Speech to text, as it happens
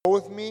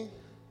me.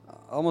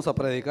 Vamos a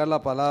predicar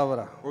la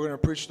palabra We're going to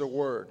preach the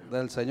word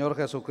del Señor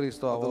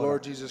Jesucristo of the ahora.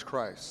 Lord Jesus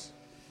Christ.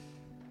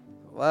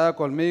 Vaya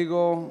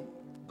conmigo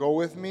Go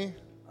with me.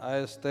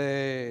 a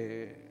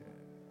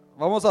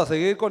Vamos a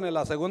seguir con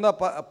la segunda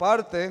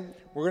parte.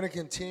 We're going to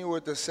continue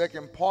with the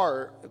second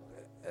part,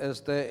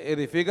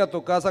 Edifica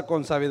tu casa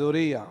con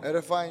sabiduría.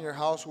 edifying your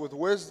house with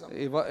wisdom.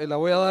 Y le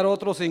voy a dar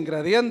otros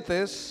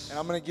ingredientes, And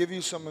I'm going to give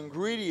you some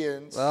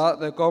ingredients ¿verdad?,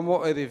 de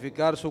cómo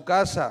edificar su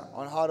casa.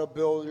 on how to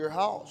build your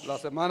house. La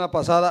semana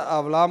pasada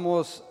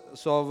hablamos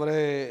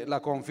sobre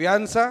la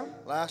confianza,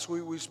 Last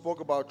week we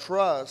spoke about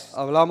trust.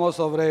 hablamos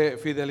sobre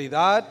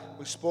fidelidad,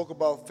 We spoke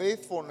about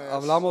faithfulness.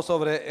 hablamos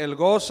sobre el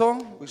gozo,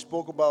 We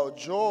spoke about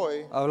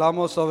joy.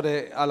 hablamos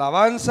sobre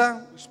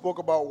alabanza We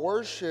spoke about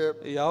worship.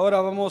 y ahora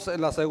vamos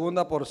en la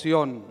segunda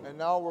porción. And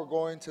now we're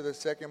going to the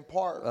second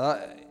part.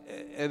 ¿Verdad?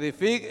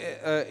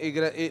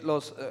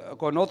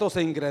 Con otros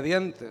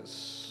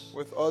ingredientes.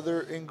 With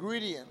other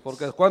ingredients.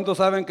 Porque ¿cuántos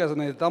saben que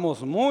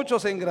necesitamos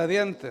muchos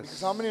ingredientes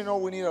Because how many know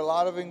we need a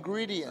lot of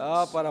ingredients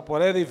para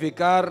poder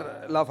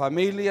edificar la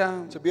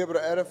familia? to be able to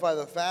edify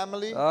the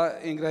family?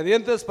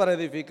 Ingredientes para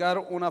edificar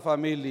una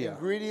familia.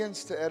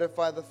 Ingredients to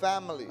edify the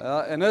family.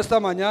 En esta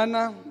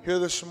mañana, Here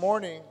this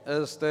morning,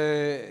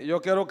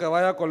 yo quiero que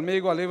vaya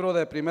conmigo al libro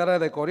de Primera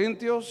de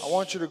Corintios, I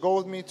want you to go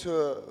with me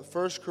to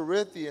 1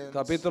 Corinthians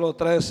capítulo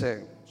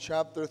 13,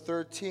 chapter y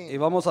 13.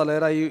 vamos a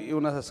leer ahí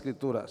unas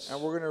escrituras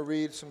And we're going to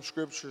read some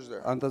scriptures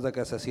there antes de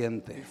que se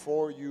siente.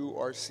 before you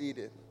are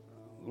seated.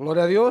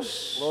 Gloria a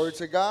Dios. Glory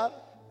to God.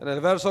 En el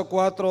verso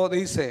 4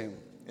 dice,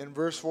 In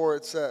verse 4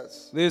 it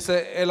says,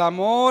 el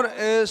amor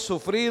es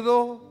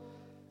sufrido,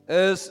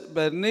 es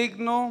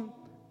benigno,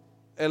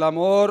 el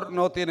amor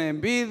no tiene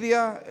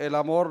envidia, el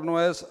amor no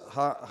es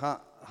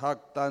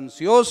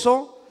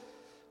jactancioso,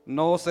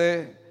 no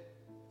se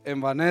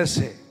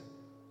envanece,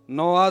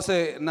 no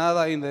hace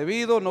nada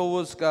indebido, no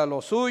busca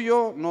lo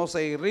suyo, no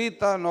se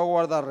irrita, no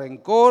guarda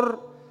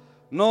rencor,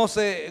 no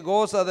se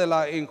goza de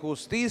la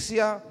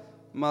injusticia,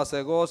 mas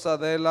se goza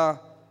de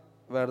la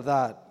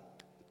verdad.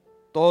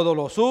 Todo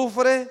lo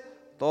sufre,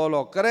 todo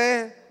lo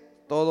cree,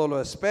 todo lo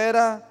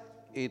espera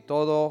y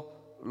todo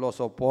lo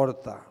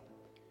soporta.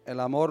 El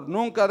amor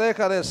nunca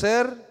deja de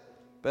ser,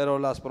 pero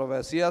las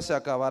profecías se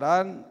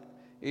acabarán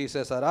y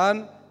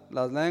cesarán,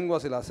 las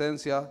lenguas y la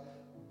ciencia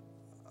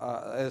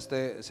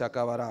se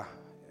acabará.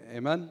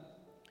 Amen.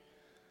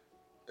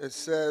 it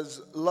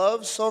says,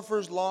 love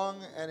suffers long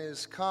and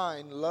is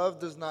kind. Love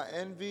does not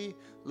envy.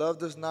 Love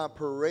does not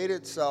parade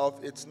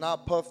itself. It's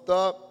not puffed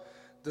up,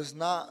 does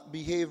not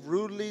behave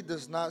rudely,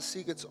 does not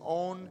seek its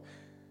own.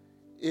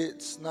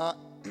 It's not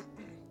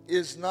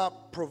is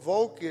not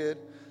provoked,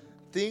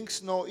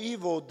 thinks no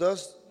evil,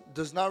 does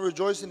not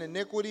rejoice in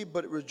iniquity,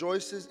 but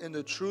rejoices in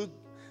the truth,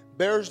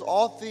 bears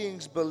all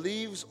things,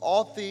 believes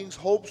all things,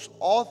 hopes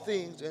all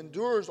things,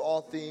 endures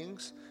all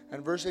things.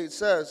 And verse 8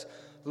 says,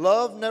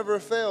 love never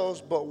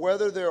fails, but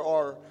whether there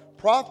are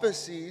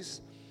prophecies,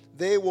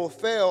 they will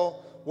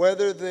fail.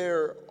 Whether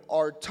there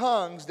are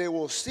tongues, they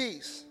will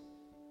cease.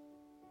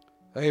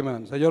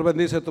 Amen. Señor,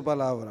 bendice tu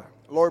palabra.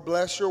 Lord,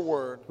 bless your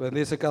word.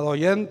 Bendice cada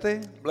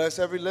oyente Bless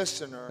every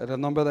listener. en el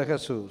nombre de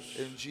Jesús.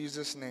 In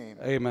Jesus' name.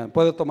 Amen.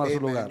 Puede tomar su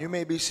Amen. lugar. You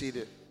may be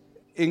seated.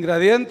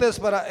 Ingredientes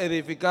para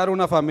edificar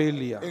una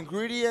familia.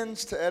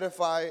 Ingredients to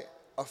edify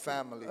a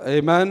family.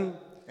 Amen.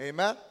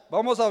 Amen.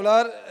 Vamos a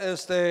hablar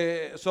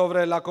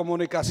sobre la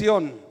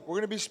comunicación. We're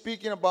going to be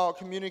speaking about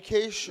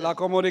communication. La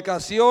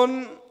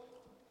comunicación,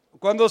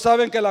 ¿cuándo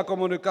saben que la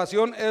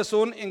comunicación es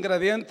un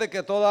ingrediente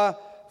que toda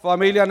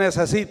familia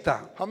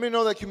necesita? How many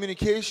know that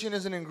communication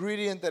is an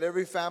ingredient that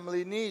every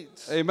family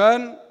needs?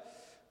 Amen.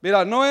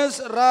 Mira, no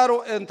es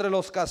raro entre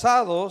los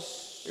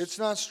casados, It's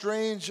not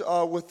strange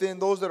within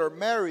those that are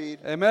married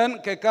amen,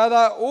 que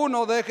cada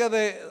uno deje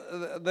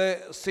de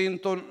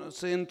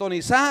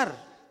sintonizar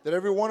that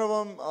every one of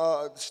them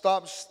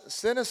stops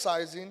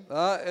cynicizing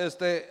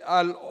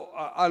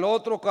al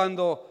otro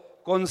cuando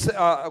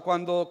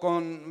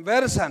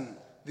conversan.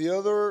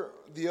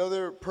 the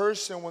other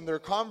person when they're A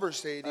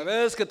conversating.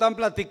 veces que están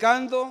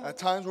platicando At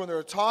times when they're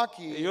y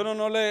talking uno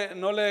no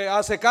le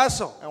hace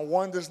caso and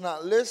one does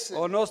not listen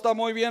o no está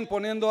muy bien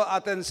poniendo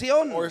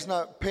atención. or is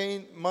not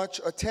paying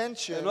much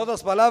attention. En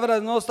otras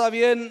palabras, no está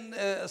bien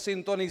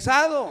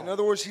sintonizado In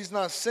other words, he's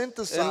not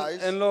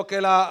synthesized en lo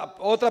que la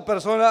otra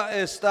persona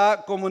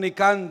está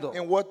comunicando.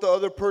 in what the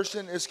other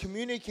person is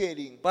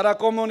communicating. Para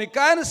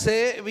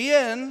comunicarse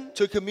bien,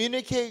 To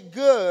communicate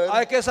good,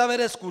 hay que saber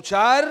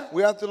escuchar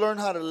we have to learn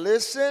how to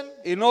listen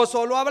y no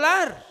solo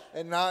hablar.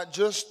 and not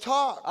just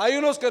talk. Hay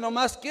unos que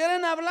nomás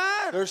quieren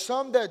hablar, There's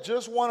some that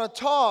just want to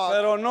talk,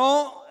 pero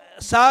no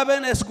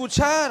saben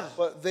escuchar.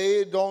 but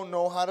they don't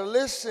know how to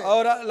listen.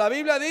 Ahora, la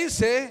Biblia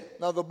dice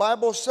Now the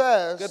Bible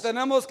says que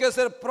tenemos que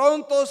ser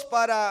prontos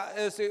para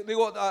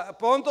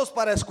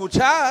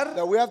escuchar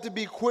that we have to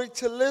be quick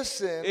to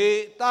listen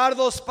y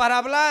tardos para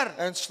hablar.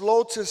 and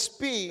slow to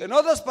speak. En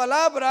otras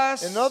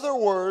palabras, In other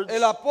words,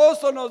 el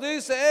apóstol nos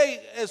dice, hey,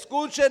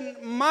 escuchen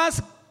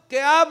más que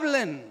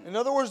hablen.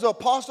 the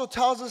apostle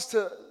tells us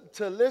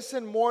to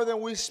listen more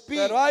than we speak.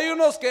 Pero hay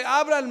unos que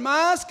hablan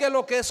más que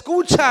lo que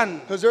escuchan.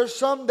 Because there's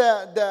some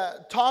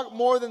that talk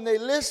more than they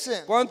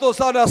listen. ¿Cuántos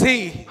son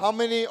así? How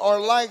many are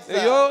like Y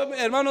that? yo,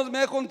 hermanos, me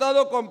he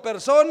juntado con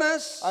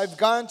personas I've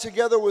gone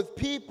together with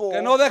people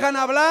que no dejan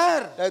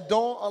hablar that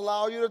don't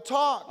allow you to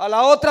talk. a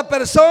la otra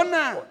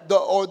persona.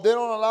 Or they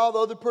don't allow the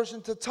other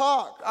person to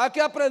talk. Hay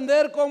que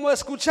aprender cómo But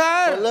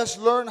escuchar. let's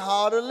learn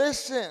how to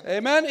listen.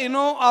 Amén. Y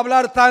no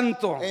hablar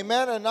tanto.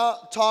 Amen. And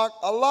not talk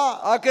a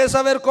lot. Hay que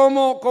saber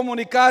cómo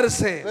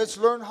comunicarse. Let's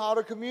learn how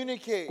to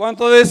communicate.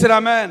 ¿Cuánto dicen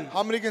amén?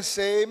 How many can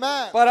say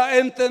amen? Para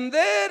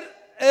entender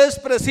es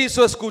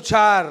preciso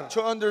escuchar.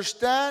 To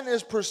understand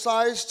is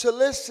precise to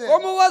listen.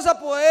 ¿Cómo vas a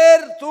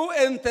poder tú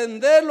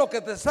entender lo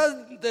que te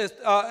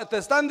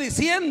están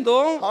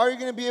diciendo How are you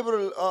going to be able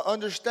to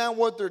understand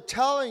what they're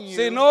telling you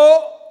si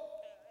no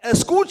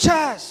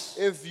escuchas?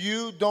 if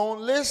you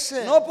don't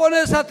listen? No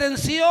pones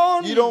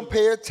atención. You don't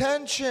pay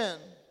attention.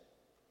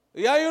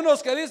 Y hay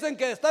unos que dicen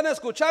que están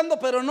escuchando,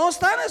 pero no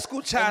están And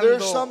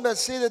there's some escuchando. that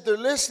say that they're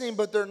listening,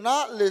 but they're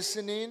not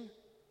listening.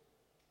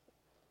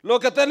 Lo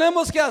que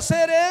tenemos que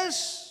hacer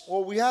es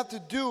What we have to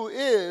do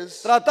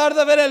is tratar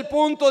de ver el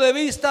punto de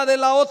vista de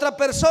la otra we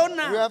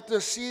persona. have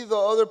to see the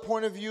other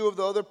point of view of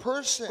the other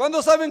person.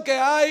 Cuando saben que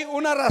hay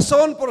una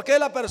razón por qué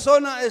la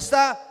persona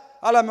está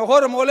a lo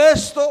mejor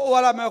molesto o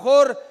a lo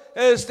mejor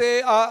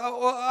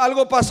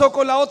algo pasó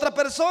con la otra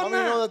How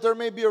many know persona. that there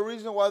may be a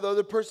reason why the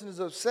other person is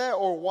upset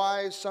or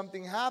why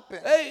something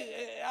happened?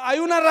 Hay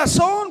una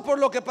razón por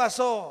lo que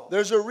pasó.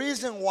 There's a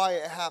reason why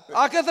it happened.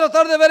 Hay que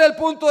tratar de ver el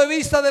punto de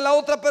vista de la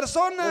otra Let's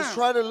persona.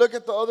 try to look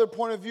at the other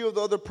point of view of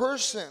the other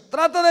person.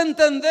 Trata de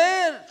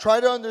entender Try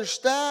to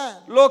understand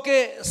lo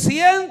que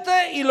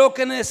siente y lo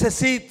que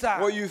necesita.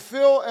 what you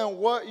feel and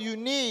what you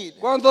need.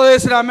 ¿Cuánto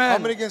dicen How many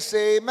amén? can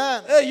say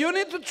amen? You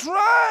need to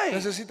try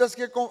Necesitas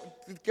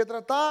que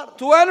tratar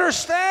to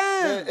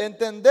understand de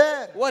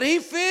entender what he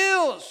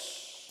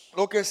feels,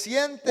 lo que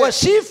siente what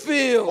she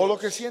o lo feels,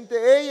 que siente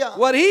ella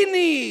what he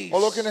needs, o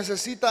lo que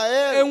necesita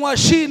él and what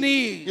she y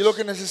needs. lo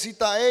que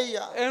necesita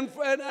ella. And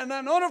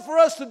in order for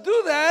us to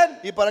do that,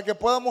 Y para que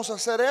podamos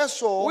hacer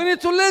eso, we need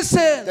to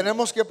listen.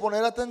 tenemos que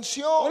poner We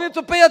atención. need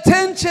to pay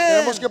attention.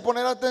 Tenemos que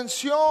poner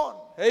atención.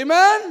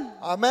 Amen.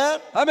 Amén.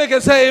 How many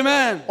can say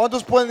amen?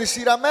 ¿Cuántos pueden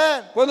decir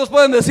amén? ¿Cuántos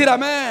pueden decir How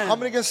amén?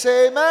 many can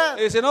say amen?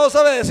 Y si no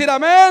sabe decir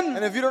amén,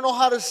 And if you don't know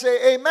how to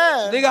say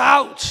amen, diga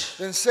ouch.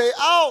 then say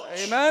ouch.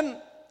 Amen.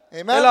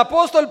 El Amen.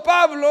 apóstol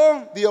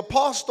Pablo The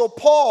apostle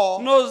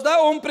Paul nos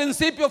da un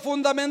principio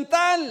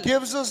fundamental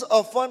gives us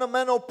a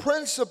fundamental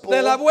principle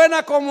de la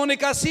buena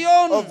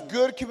comunicación. of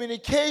good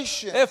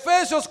communication.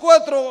 Efesios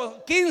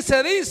 4:15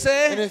 In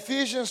dice,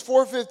 Ephesians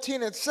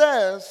 4:15 it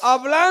says,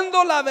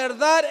 hablando la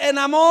verdad en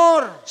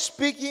amor.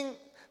 speaking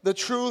the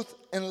truth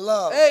in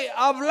love. Hey,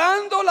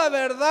 hablando la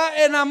verdad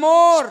en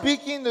amor.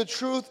 Speaking the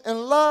truth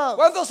in love.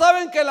 ¿Cuántos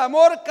saben que el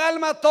amor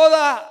calma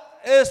toda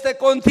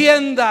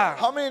contienda?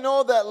 How many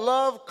know that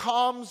love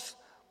calms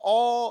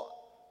all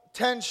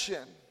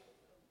tension?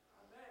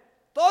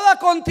 Toda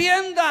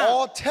contienda.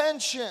 All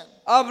tension.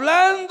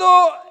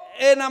 Hablando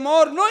en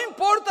amor. No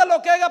importa lo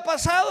que haya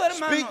pasado,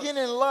 hermano. Speaking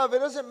in love, it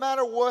doesn't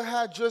matter what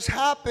had just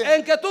happened.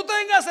 En que tú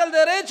tengas el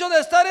derecho de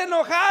estar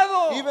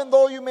enojado. Even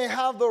though you may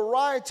have the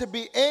right to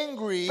be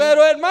angry,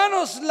 Pero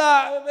hermanos,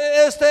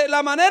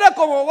 la manera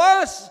como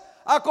vas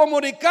a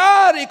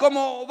comunicar y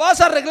como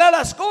vas a arreglar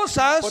las but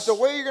cosas the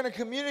way you're going to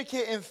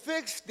communicate and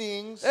fix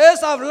things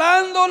es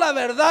hablando la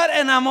verdad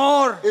en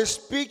amor. is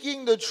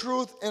speaking the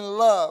truth in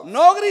love.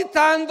 No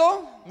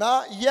gritando,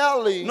 Not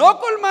yelling, no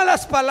con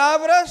malas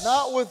palabras,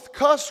 not with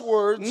cuss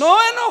words, no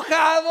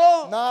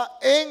enojado, not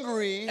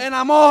angry, en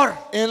amor.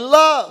 in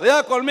love.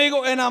 Diga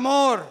conmigo, en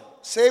amor.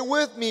 Say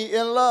with me,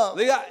 in love.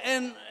 Diga,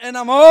 en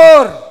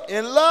amor.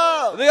 In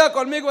love. Diga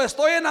conmigo,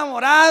 estoy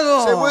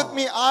enamorado. Say with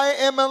me, I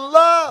am in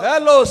love.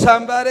 Hello,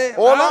 somebody.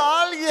 Hola,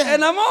 ¿Ah? alguien.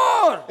 En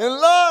amor. In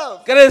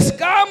love.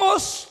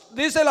 Crezcamos,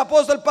 dice el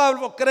apóstol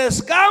Pablo,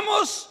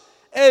 crezcamos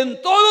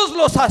en todos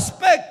los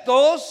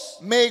aspectos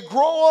May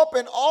grow up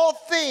in all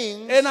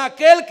things en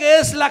aquel que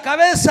es la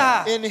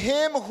cabeza, in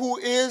him who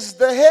is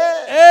the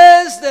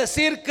head. es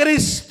decir,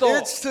 Cristo.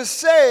 It's to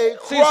say,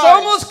 Si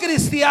somos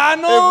Christ, if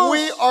cristianos,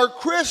 we are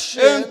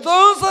Christians,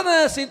 entonces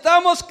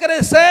necesitamos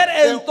crecer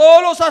en then-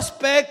 todos los then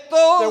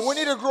aspectos. we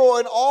need to grow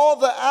in all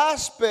the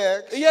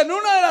aspects. Y en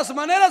una de las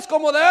maneras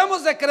como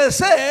debemos de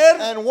crecer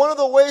And one of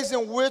the ways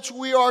in which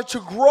we are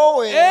to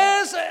grow in,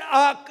 es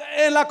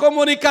en la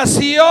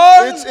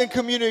comunicación. it's in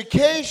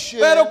communication.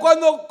 Pero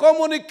cuando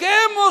comuniquemos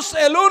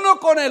el uno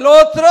con el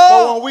But when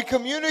otro, we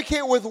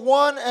communicate with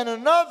one and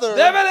another,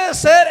 debe de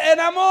ser en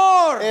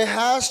amor. it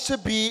has to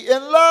be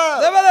in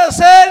love. Debe de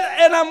ser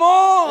en It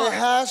amor.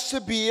 has to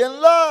be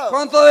in love.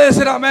 ¿Cuánto de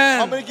decir How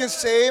amén? many can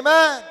say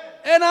amen?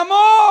 En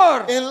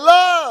amor. In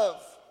love.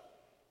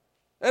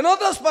 En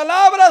otras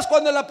palabras,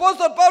 cuando el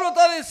apóstol Pablo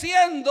está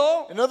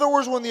diciendo, In other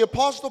words, when the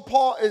Apostle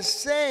Paul is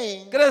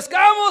saying,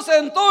 crezcamos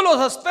en todos los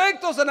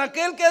aspectos en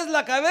aquel que es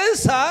la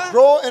cabeza,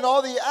 grow in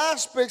all the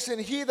aspects in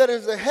he that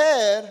is the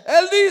head,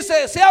 él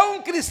dice, sea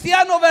un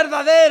cristiano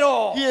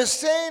verdadero, he is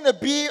saying to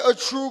be a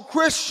true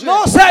Christian,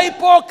 no sea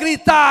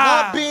hipócrita,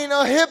 not being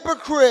a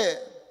hypocrite.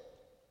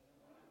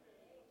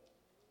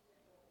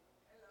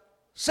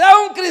 sea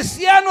un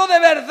cristiano de To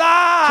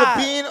verdad.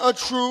 being a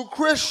true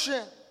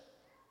Christian.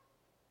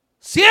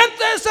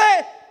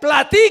 Siéntese,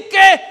 platique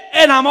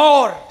en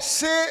amor.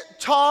 Sit,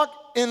 talk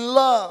in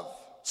love.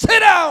 Sit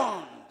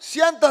down.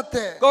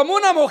 Siéntate Como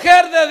una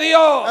mujer de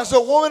Dios, as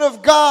a woman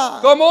of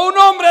God, como un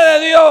hombre de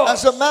Dios,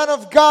 as a man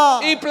of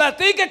God, y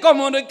platique,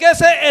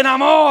 comuníquese en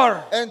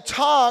amor, and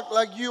talk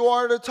like you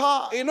are to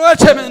talk. y no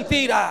eche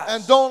mentiras.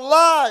 And don't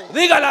lie.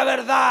 Diga la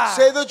verdad.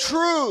 Say the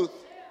truth.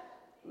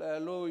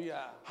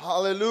 Aleluya.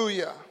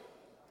 Hallelujah.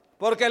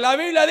 Porque la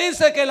Biblia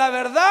dice que la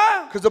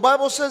verdad Because the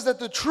Bible says that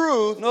the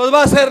truth nos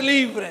va a hacer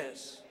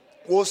libres.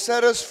 will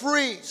set us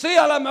free. Sí,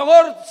 a lo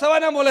mejor se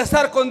van a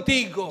molestar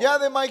contigo. Yeah,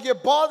 they might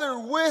get bothered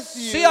with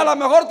you. Sí, a lo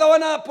mejor te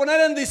van a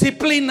poner en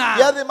disciplina.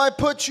 Yeah, they might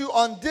put you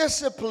on Pero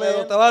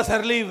discipline, te va a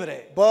hacer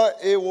libre. but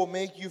it will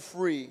make you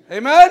free.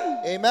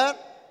 Amén. Amen?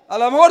 A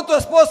lo mejor tu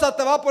esposa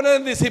te va a poner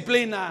en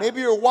disciplina.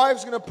 Maybe your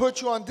wife's going to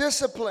put you on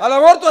discipline. A lo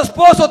mejor tu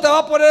esposo te va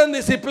a poner en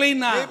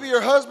disciplina. Maybe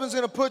your husband's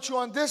going to put you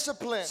on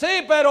discipline.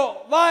 Sí, pero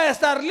va a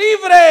estar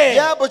libre.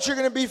 Yeah, but you're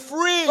going to be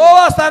free. Todo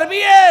va a estar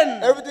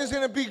bien. Everything's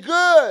going to be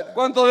good.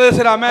 ¿Cuánto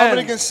dicen How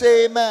many amén? can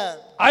say amen?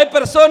 Hay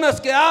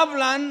personas que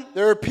hablan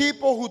There are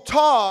people who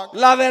talk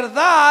la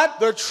verdad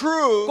the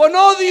truth con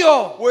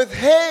odio. with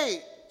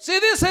hate. Si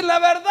dicen la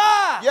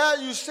verdad, Yeah,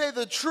 you say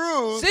the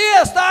truth. sí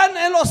están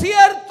en lo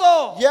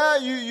cierto, Yeah,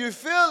 you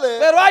feel it.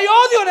 pero hay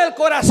odio en el But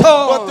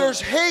corazón. there's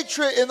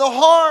hatred in the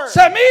heart. Se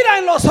mira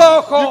en los You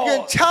ojos.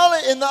 can tell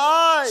it in the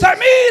eyes. Se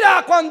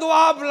mira cuando You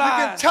can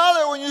hablan. tell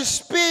it when you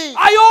speak.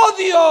 Hay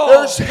odio.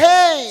 There's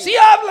hate. Si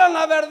hablan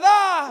la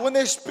verdad, When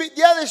they speak,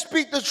 yeah, they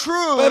speak the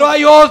truth. pero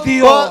hay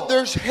odio. But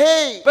there's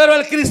hate. Pero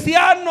el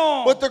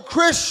cristiano, But the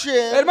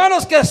Christian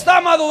hermanos, que está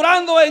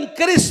madurando en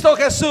Cristo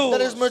Jesús,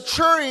 that is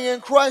maturing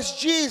in Christ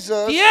Jesus,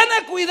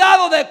 tiene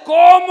cuidado de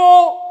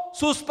cómo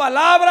sus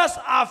palabras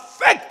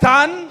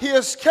afectan he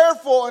is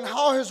careful in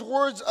how his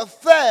words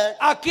affect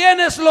a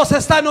quienes los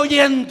están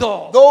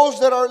oyendo. those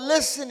that are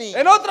listening.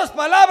 En otras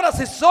palabras,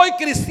 si soy In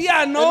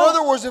cristiano,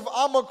 other words, if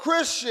I'm a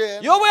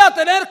Christian, yo voy a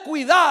tener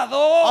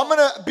cuidado I'm going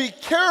to be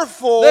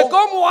careful de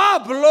cómo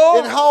hablo,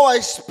 in how I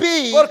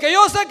speak, porque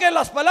yo sé que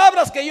las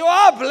palabras que yo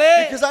hable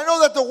because I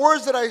know that the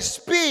words that I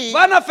speak,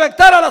 van a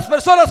afectar a las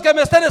personas que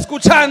me estén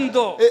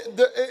escuchando.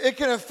 it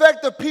can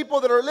affect the people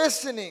that are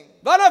listening.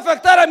 Van a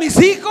afectar a mis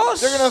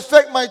hijos, They're going to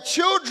affect my van a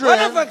children.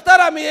 afectar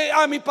a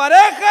mi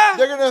pareja,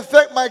 They're going to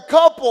affect my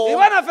couple. y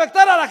van a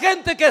afectar a la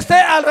gente que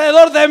esté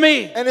alrededor de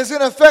mí. And it's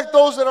going to affect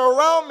those that are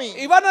around me.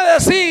 Y van a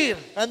decir,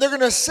 And they're going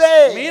to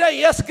say, mira,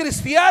 y es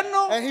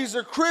cristiano, and he's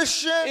a y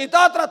Christian,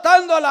 está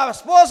tratando a la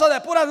esposa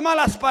de puras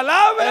malas and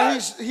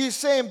palabras. he's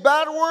saying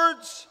bad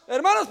words.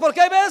 Hermanos, porque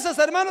hay veces,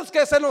 hermanos,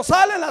 que se nos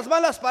salen las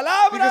malas Because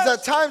palabras.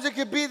 at times it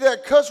could be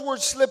that cuss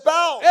words slip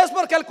out. Es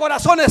porque el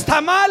corazón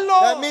está malo.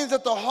 That means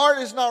that the heart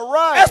is not Es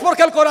right. porque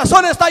el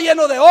corazón está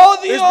lleno de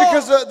It's odio,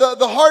 because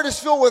the heart is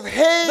filled with de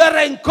hate,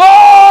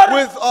 rencor.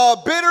 with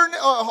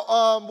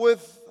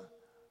bitterness,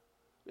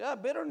 Yeah,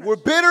 bitterness.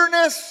 with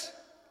bitterness.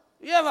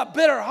 You have a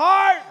bitter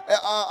heart.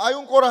 Hay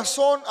un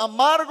corazón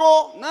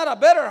amargo, Not a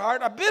bitter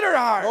heart, a bitter no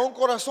heart. un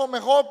corazón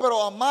mejor, pero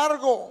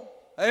amargo.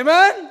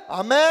 Amen.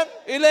 Amen.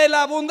 Y de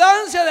la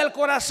abundancia del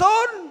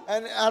corazón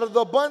And out of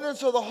the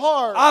abundance of the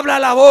heart, habla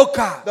la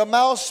boca. the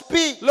mouth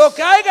speaks. Lo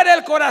que haya en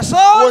el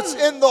corazón What's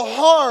in the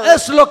heart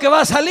es lo que va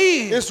a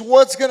salir. is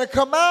what's going to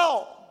come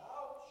out.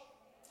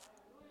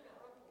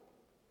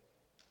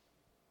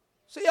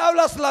 Si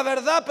hablas la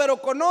verdad pero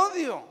con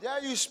odio. Yeah,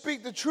 you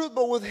speak the truth,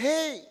 but with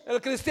hate. El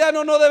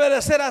cristiano no debe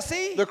de ser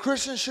así. The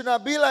Christian should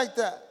not be like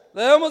that.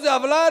 Debemos de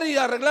hablar y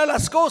arreglar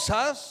las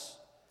cosas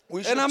We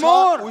en should,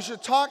 amor. talk, we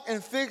should talk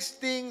and fix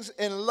things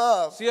in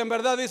love. Si en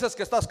verdad dices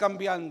que estás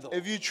cambiando.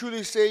 If you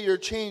truly say you're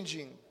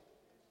changing.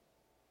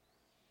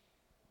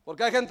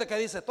 Porque hay gente que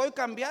dice, estoy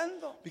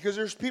cambiando. Because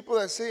there's people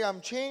that say,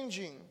 I'm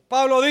changing.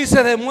 Pablo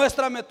dice,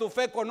 demuéstrame tu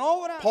fe con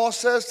obra. Paul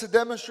says to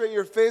demonstrate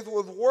your faith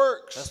with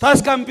works.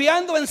 Estás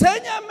cambiando,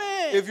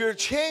 enséñame. If you're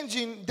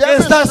changing,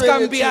 estás demonstrate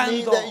it to me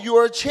cambiando? that you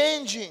are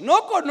changing.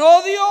 No con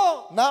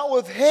odio, Not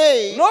with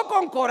hate, no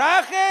con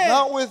coraje,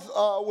 not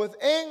with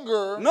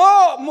anger,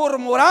 no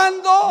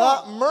murmurando.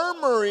 not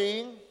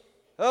murmuring.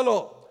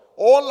 Hello.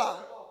 Hola.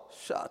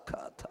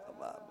 Shakata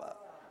baba.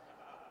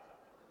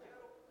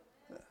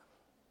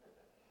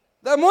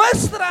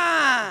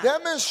 Demuestra.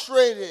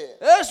 Demonstrate it.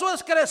 Eso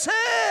es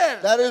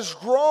crecer That is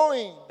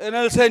growing en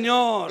el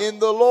Señor. in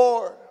the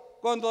Lord.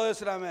 ¿Cuánto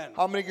dicen amén?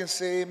 How many can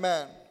say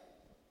amen?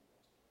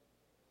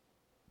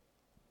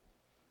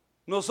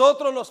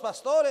 Nosotros los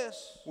pastores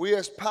We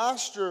as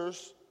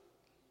pastors,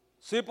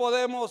 sí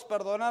podemos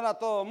perdonar a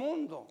todo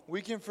mundo.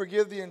 we can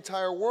forgive the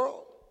entire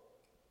world.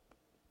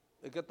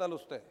 ¿Y qué tal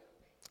usted?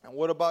 And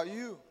what about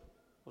you?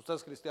 Usted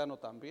es cristiano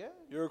también.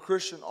 You're a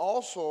Christian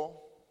also.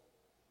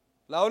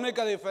 La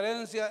única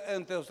diferencia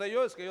entre usted y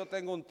yo es que yo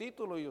tengo un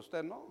título y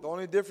usted no. The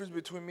only difference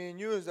between me and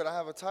you is that I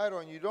have a title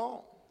and you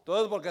don't.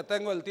 Entonces, porque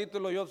tengo el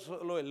título, yo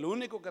soy el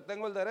único que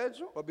tengo el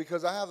derecho But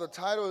because I have the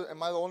title,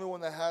 am I the only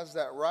one that has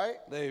that right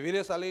de vivir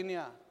esa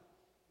línea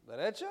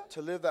derecha.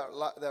 to live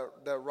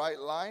that right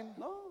line?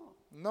 No,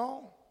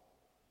 No.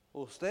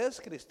 usted es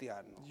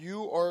cristiano.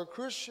 You are a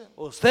Christian.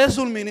 Usted es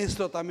un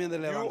ministro también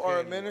del You are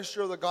a evangelio.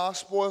 minister of the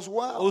gospel as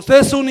well. Usted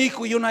es un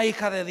hijo y una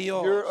hija de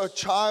Dios, You're a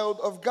child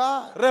of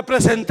God,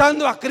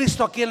 representando a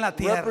Cristo aquí en la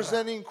tierra.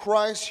 representing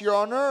Christ here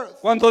on earth.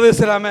 ¿Cuánto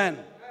dice el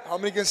amén? How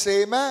many can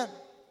say amen?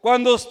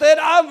 Cuando usted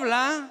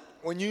habla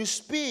When you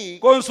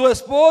speak con su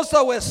esposa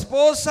o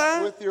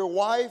esposa with your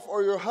wife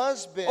or your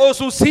husband o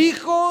sus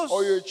hijos,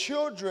 or your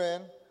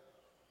children,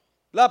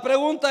 la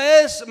pregunta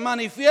es,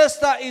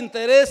 ¿manifiesta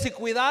interés y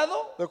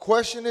cuidado? the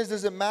question is,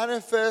 does it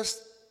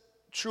manifest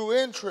true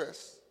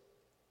interest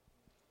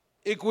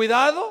 ¿Y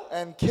cuidado?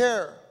 and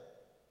care?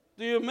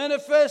 Do you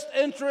manifest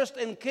interest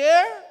and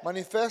care?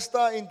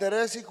 ¿Manifesta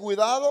interés y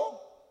cuidado?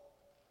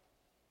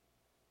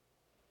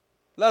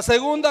 La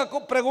segunda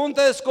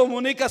pregunta es,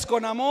 ¿comunicas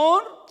con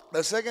amor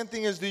The second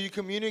thing is, do you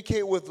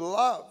communicate with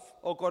love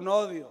o con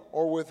odio?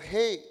 or with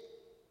hate?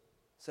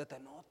 Se te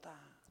nota.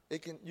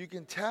 You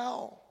can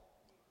tell.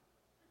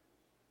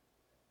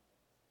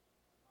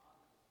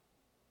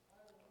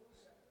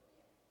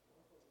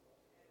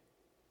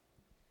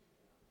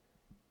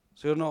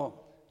 ¿Sí o no?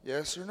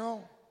 Yes or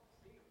no?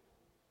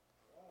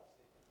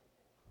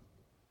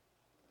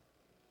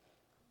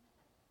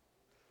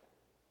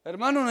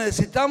 Hermanos,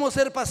 necesitamos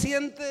ser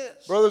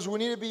pacientes Brothers, we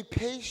need to be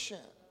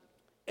patient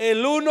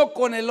el uno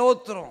con el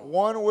otro.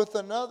 one with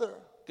another.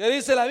 ¿Qué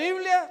dice la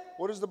Biblia?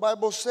 What does the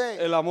Bible say?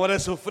 El amor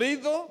es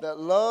sufrido, That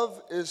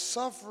love is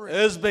suffering.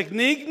 es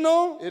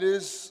benigno, It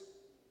is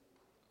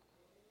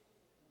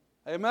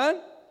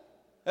amén,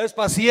 es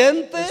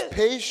paciente,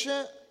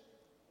 patient.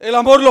 el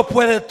amor lo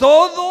puede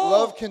todo.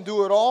 Love can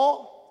do it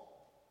all.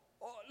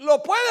 ¿Lo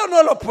puede o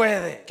no lo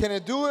puede? Can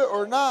it do it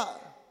or not?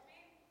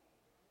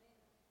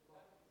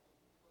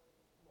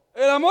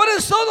 ¿El amor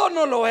es todo o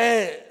no lo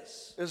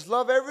es? Is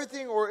love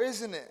everything or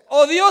isn't it?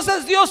 ¿O Dios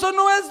es Dios o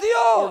no es Or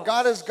Dios?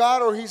 God is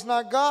God or He's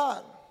not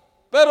God.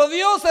 Pero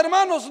Dios,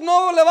 hermanos,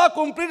 no le va a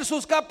cumplir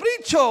sus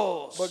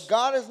caprichos. But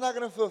God is not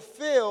going to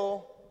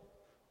fulfill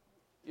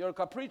Your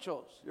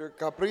caprichos, your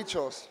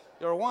caprichos,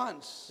 your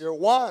wants. your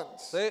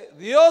wants. ¿Sí?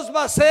 Dios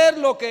va a hacer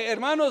lo que,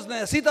 hermanos,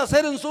 necesita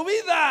hacer en su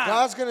vida.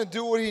 God's going to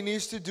do what He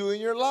needs to do in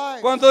your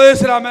life. ¿Cuánto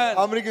dicen amén?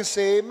 How many can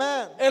say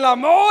amen? El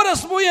amor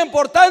es muy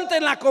importante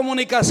en la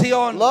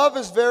comunicación. Love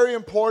is very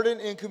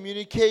important in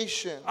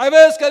communication. Hay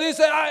veces que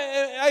dice,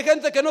 hay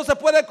gente que no se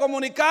puede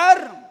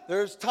comunicar.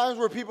 There's times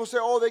where people say,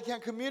 oh, they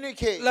can't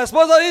communicate. La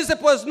esposa dice,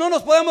 pues no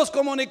nos podemos The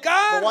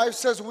comunicar wife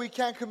says, we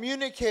can't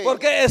communicate.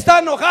 porque está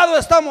enojado,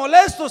 está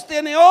molesto,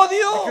 tiene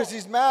odio. Because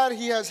he's mad,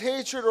 he has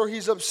hatred, or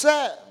he's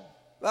upset.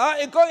 ¿Ah?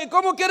 ¿Y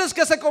cómo quieres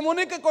que se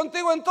comunique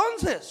contigo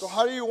entonces? So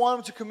how do you want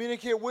him to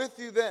communicate with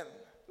you then?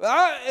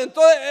 ¿Ah?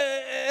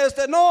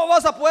 Entonces, no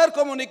vas a poder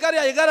comunicar y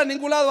a llegar a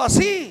ningún lado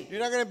así. You're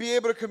not going to be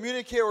able to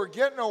communicate or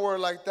get nowhere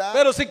like that.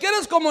 Pero si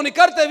quieres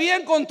comunicarte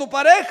bien con tu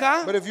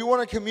pareja, But if you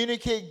want to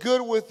communicate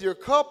good with your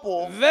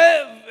couple,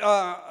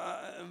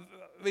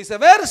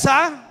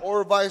 viceversa,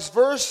 or vice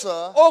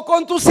versa, o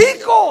con tus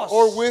hijos.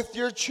 or with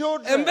your En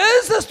children,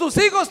 veces tus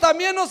hijos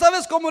también no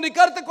sabes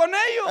comunicarte con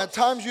ellos. at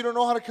times you don't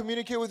know how to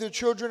communicate with your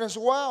children as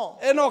well.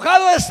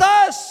 Enojado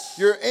estás,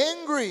 You're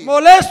angry,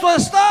 molesto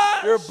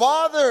estás, you're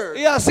bothered,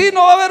 y así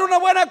no va a haber una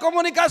buena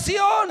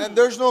comunicación. and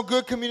there's no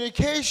good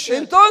communication.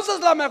 Entonces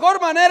la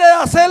mejor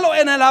manera es hacerlo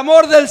en el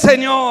amor del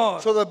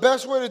Señor. So the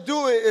best way to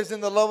do it is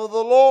in the love of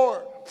the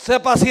Lord. Sé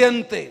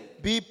paciente.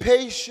 Be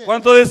patient.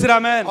 ¿Cuánto dicen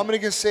amén? How many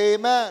can say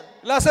amen?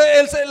 La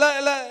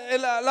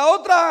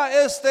otra,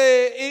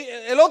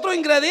 el otro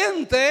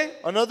ingrediente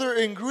Another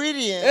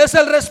ingredient es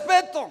el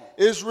respeto.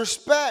 is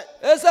respect.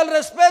 Es el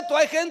respeto.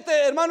 Hay gente,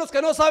 hermanos,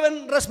 que no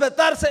saben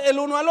respetarse el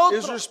uno al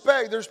Is otro.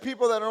 respect. There's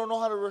people that don't know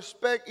how to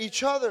respect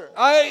each other.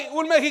 Hay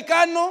un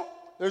mexicano,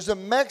 There's a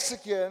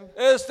Mexican,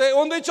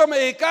 un dicho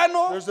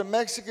mexicano there's a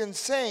Mexican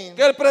saying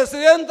que el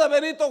presidente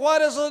Benito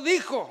Juárez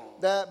dijo.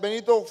 that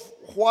Benito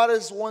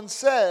Juárez once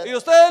said, Y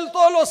ustedes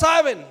todos lo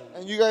saben.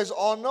 and you guys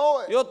all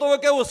know it. Yo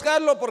tuve que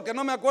buscarlo porque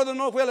no me acuerdo,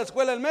 no fui a la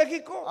escuela en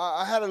México.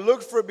 I had to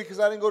look for it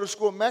because I didn't go to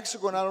school in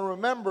Mexico and I don't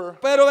remember.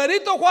 Pero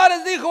Benito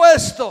Juárez dijo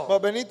esto.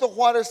 But Benito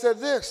Juárez said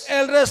this.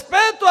 El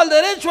respeto al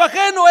derecho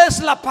ajeno es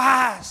la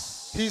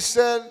paz. He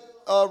said,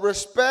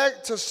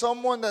 respect to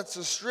someone that's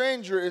a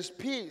stranger is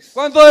peace.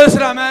 ¿Cuánto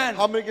dicen amén?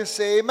 How many can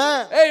say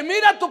amen? Hey,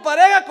 mira a tu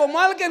pareja como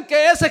alguien que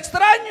es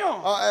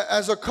extraño.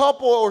 As a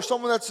couple or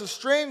someone that's a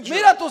stranger,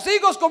 Mira a tus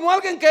hijos como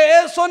alguien que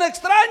son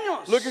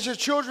extraños. look at your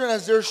children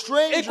as they're Y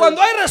strangers.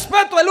 cuando hay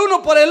respeto el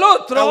uno por el And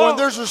when otro,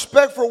 there's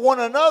respect for one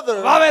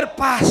another, va a haber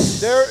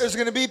paz. there is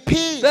going to be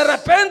peace. De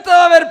repente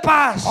va a haber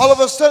paz. All of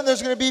a sudden,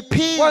 there's going to be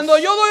peace. Cuando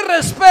yo doy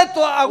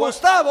respeto a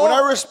Gustavo, When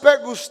I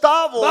respect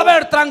Gustavo, va a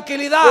haber there's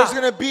tranquilidad.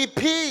 going to be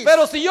peace. Pero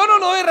Pero si yo no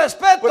le doy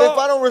respeto, But if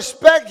I don't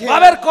respect him, va a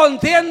haber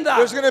contienda,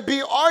 there's going to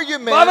be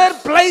arguments. va a haber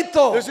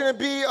pleito. There's going to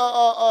be,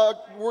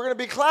 we're going to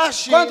be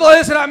clashing. ¿Cuánto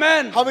dicen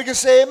amén? How we can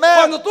say amen?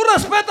 Cuando tú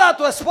respetas a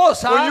tu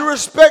esposa, When you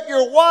respect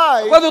your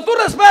wife, cuando tú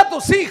respetas a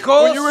tus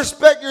hijos, when you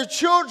respect your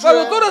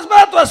cuando tú children,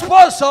 respetas a tu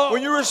esposo,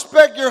 when you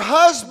respect your va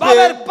a husband,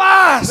 haber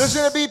paz, there's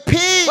going to be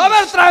peace. va a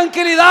haber There's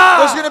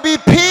tranquilidad, going to be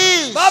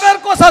peace. va a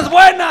haber cosas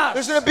buenas.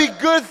 There's going to be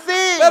good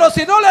things. Pero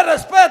si no le But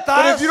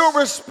respetas, if you don't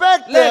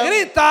respect le them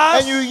gritas,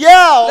 and you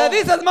yell le and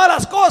dices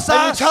malas you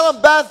cosas, tell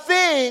them bad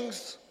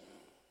things,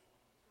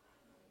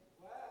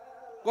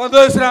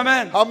 cuando dicen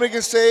amén, how many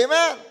can say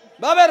amen?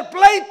 va a haber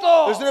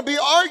pleito. There's going to be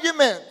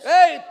arguments.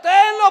 Hey,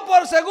 tenlo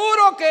por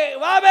seguro que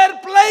va a haber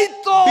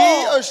pleito.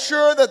 Be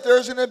assured that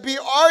there's going to be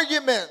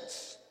arguments.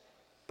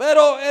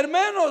 Pero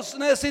hermanos,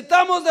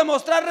 necesitamos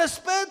demostrar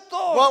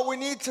respeto. But we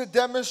need to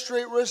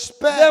demonstrate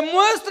respect.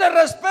 Demuestre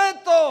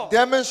respeto.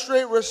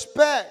 Demonstrate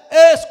respect.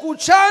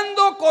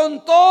 Escuchando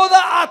con toda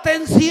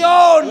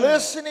atención.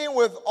 Listening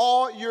with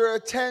all your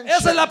attention.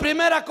 Esa es la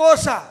primera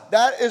cosa.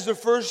 That is the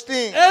first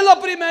thing. Es lo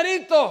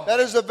primerito. That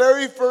is the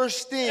very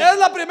first thing. Es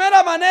la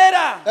primera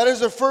manera That is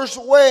the first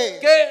way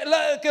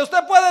que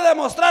usted puede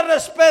demostrar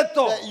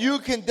respeto. that you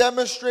can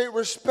demonstrate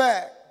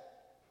respect.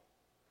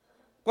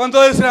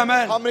 ¿Cuánto dice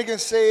amén? How many can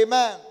say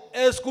amen?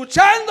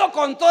 Escuchando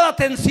con toda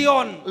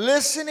atención.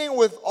 Listening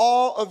with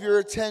all of your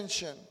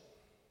attention.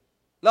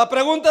 La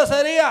pregunta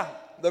sería,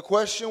 The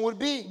question would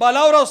be,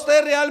 ¿valora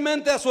usted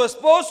realmente a su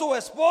esposo,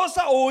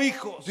 esposa o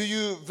hijos? do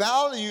you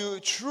value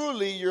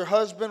truly your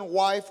husband,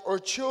 wife, or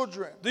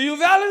children? Do you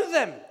value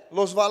them?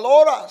 ¿Los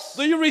valoras?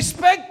 Do you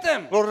respect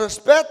them? ¿Los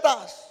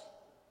respetas?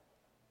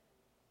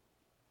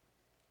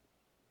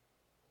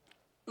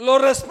 ¿Lo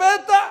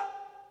respeta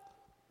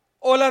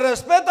o la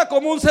respeta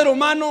como un ser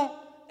humano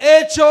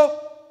hecho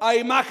a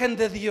imagen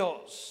de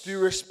Dios? Do you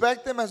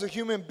respect them as a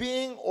human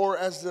being or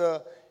as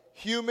a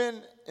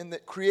human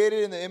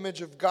created in the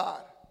image of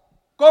God?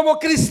 Como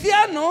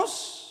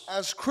cristianos,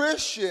 As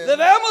Christians,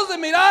 debemos de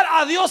mirar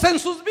a Dios en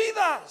sus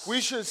vidas.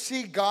 we should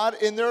see God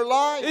in their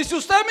Y lives. si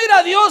usted mira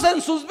a Dios en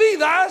sus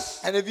vidas,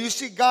 And if you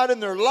see God in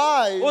their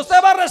lives,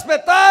 usted va a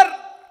respetar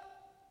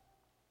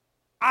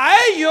a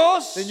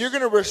ellos, then you're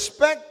going to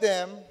respect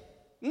them,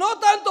 no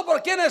tanto por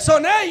quienes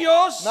son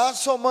ellos, not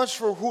so much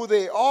for who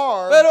they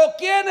are, pero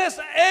quienes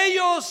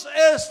ellos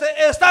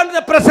están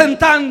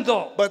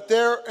representando. but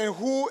they're and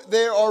who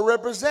they are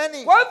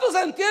representing. ¿Cuántos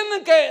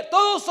entienden que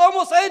todos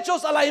somos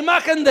hechos a la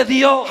imagen de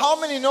Dios? How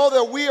many know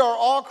that we are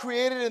all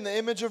created in the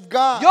image of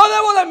God? Yo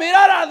debo de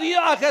mirar a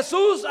Dios, a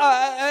Jesús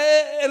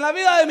en la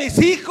vida de mis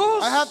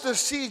hijos, I have to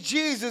see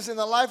Jesus in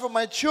the life of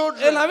my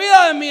children, en la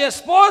vida de mi in the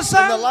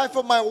esposa, life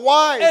of my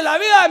wife, en la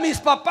vida de mis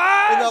in the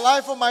papás.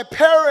 life of my Y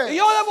parents,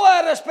 yo debo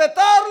de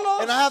respetarlos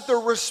and I have to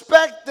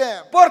respect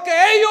them porque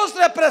ellos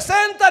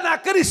representan a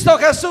Cristo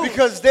Jesús.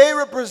 because they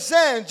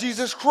represent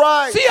Jesus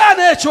Christ. Sí han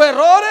hecho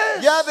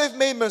errores, Yeah, they've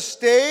made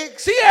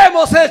mistakes. sí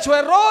hemos hecho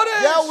errores,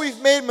 Yeah,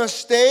 we've made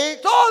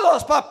mistakes.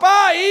 todos,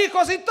 papá,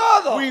 hijos y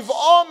todos. We've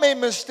all made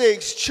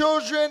mistakes,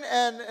 children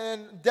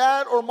and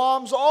dad or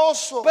moms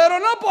also. Pero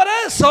no por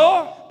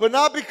eso But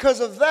not because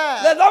of les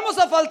that, vamos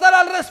a faltar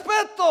al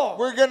respeto.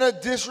 we're going to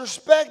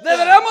disrespect them.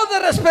 Deberemos de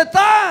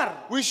respetar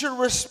We should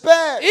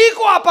respect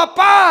hijo a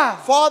papá,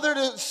 father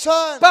to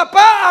son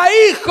papá a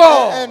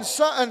hijo. and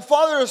son and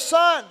father to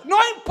son. No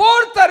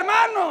importa,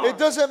 hermano, It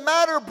doesn't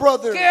matter,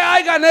 brother, que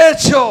hayan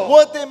hecho.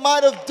 what they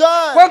might have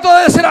done. ¿Cuánto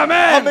decir How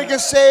many amén? can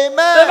say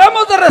amen?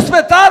 Debemos de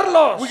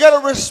respetarlos We got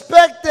to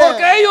respect them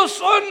porque ellos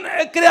son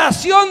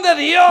creación de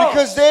Dios.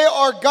 because they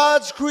are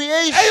God's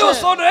creation. Ellos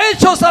son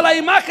hechos a la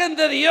imagen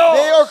de Dios.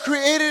 They are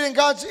created in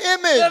God's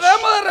image.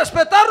 Debemos de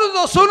respetarnos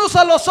los unos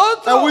a los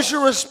And we otros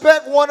should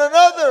respect one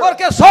another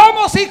porque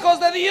somos hijos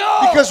de Dios.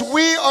 because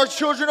we are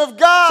children of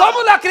God.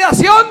 Somos la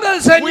creación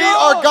del We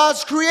are Señor.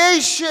 God's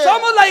creation.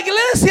 Somos la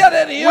iglesia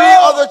de We Dios.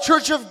 are the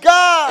church of Y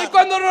God.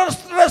 cuando nos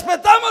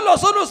respetamos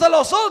los unos a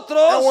los And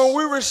when otros,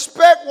 we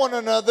respect one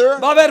another,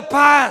 va a haber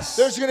paz,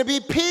 there's going to be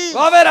peace.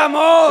 va a haber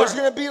amor. There's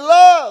going to be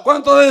love.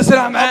 ¿Cuánto dicen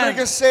How many amén?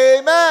 can say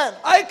amen?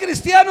 Hay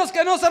cristianos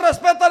que no se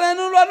respetan en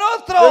uno al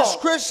There's otro.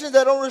 Christians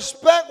that don't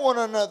respect one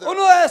another.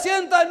 Uno se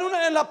sienta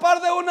en la par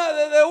de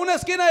una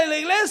esquina de la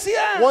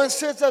iglesia One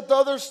sits at the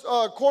other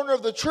corner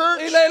of the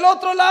church y el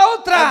otro la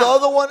and the otra.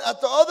 other one at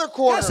the other ¿Qué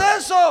corner. es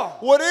eso?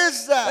 What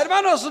is that?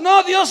 Hermanos,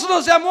 no, Dios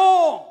nos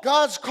llamó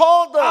God's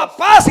called a us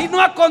paz y no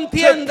a to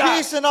contienda.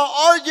 peace and not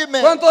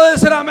argument. ¿Cuánto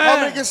dicen How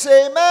many amén? can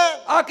say amen?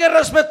 Hay que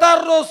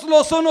respetarnos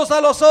los unos a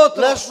los otros.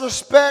 Let's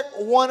respect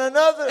one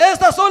another.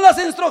 Estas son las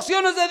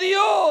instrucciones de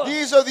Dios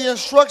These are the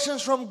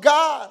instructions from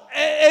God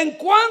en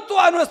cuanto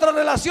a nuestras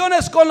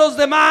relaciones con los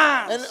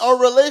demás. and our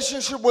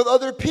relationship with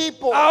other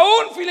people.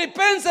 Aún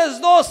Filipenses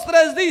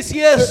 2:3 dice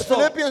esto: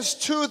 Philippians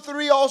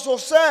 2:3 also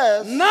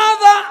says,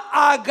 nada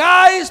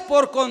hagáis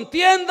por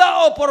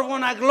contienda o por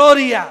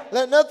vanagloria,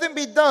 let nothing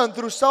be done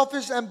through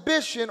selfish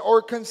ambition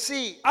or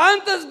conceit,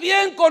 antes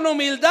bien con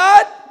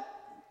humildad,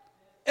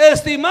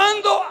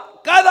 estimando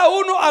cada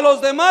uno a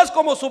los demás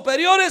como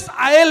superiores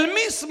a él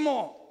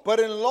mismo. But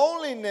in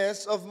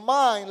loneliness of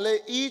mind,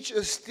 let each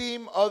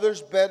esteem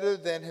others better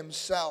than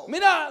himself.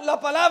 Mira la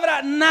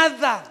palabra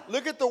nada.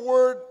 Look at the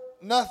word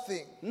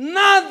nothing.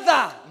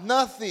 Nada.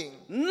 Nothing.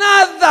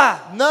 Nada.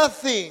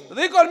 Nothing.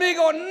 Di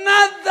conmigo, Say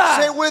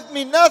nada. with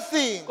me,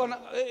 nothing.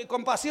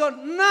 Con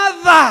pasión,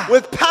 nada.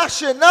 With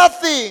passion,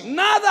 nothing.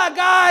 Nada,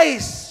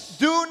 guys.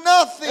 Do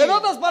nothing. En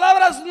otras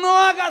palabras, no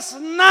hagas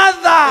In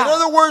nada.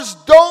 other words,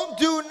 don't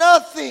do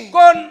nothing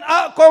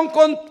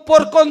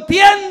Por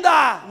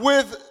contienda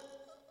with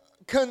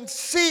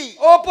conceit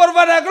o por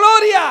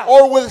vanagloria.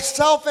 or with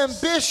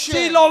self-ambition.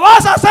 Si lo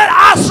vas a hacer,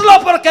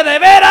 hazlo porque de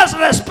veras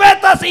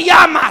respetas y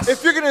amas.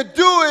 If you're going to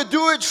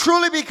do it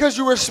truly because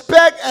you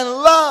respect and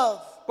love.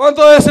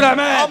 ¿Cuánto dicen How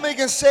amén? many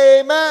can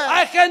say amen?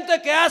 Hay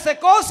gente que hace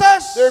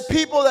cosas There are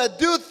people that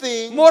do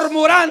things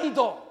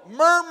murmurando,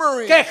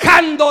 murmuring,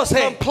 quejándose.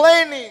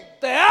 complaining.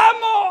 Te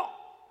amo,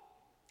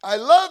 I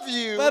love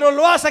you, pero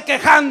lo hace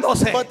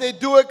quejándose. but they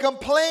do it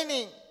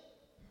complaining.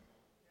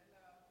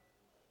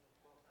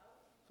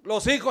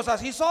 Los hijos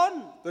así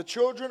son, The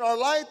children are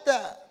like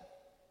that.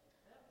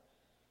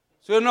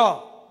 ¿sí o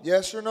no?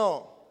 Yes or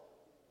no?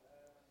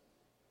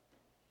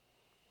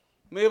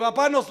 Mi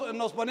papá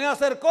nos ponía a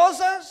hacer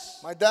cosas.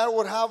 My dad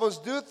would have us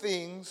do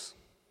things,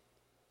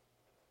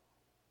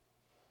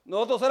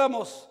 Nosotros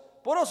éramos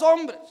puros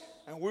hombres.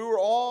 and we were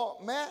all,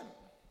 man,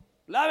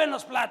 Laven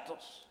los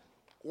platos.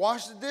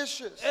 wash the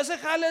dishes. Ese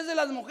jale es de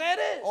las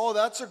mujeres. Oh,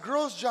 that's a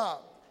girl's job.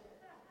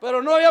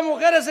 Pero no había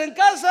mujeres en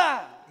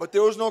casa. But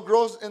there was no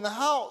girls in the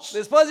house.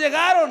 Después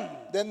llegaron.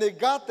 Then they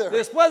got there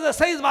Después de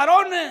 6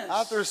 varones.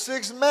 after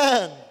 6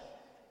 men.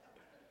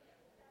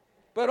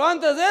 Pero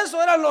antes de eso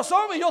eran los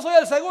hombres. Yo soy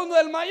el segundo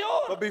del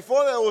mayor. But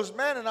before that it was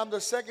men, and I'm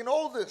the second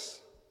oldest.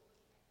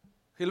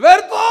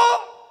 Gilberto,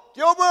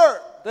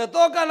 Gilbert, te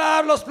toca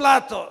lavar los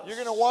platos. you're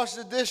going to wash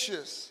the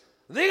dishes.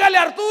 Dígale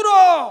a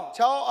Arturo.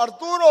 Tell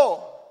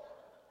Arturo.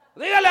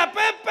 Dígale a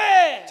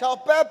Pepe. Tell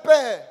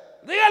Pepe.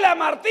 Dígale a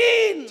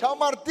Martín. Tell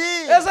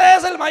Martin. Ese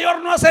es el mayor,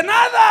 no hace He's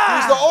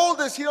the nada.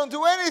 oldest. He don't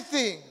do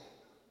anything.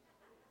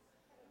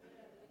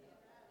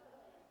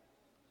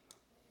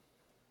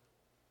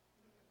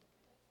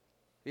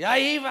 Y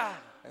ahí iba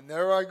And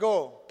there I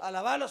go, a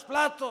lavar los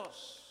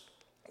platos,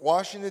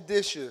 washing the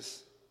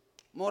dishes,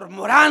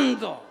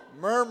 murmurando,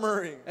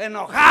 murmuring,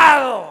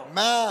 enojado.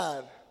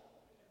 mad.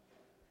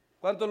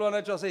 ¿Cuántos lo han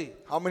hecho así?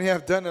 How many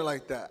have done it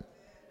like that?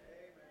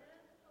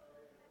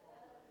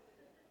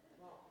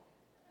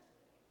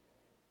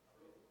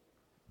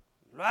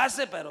 Lo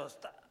hace, pero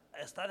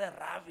está de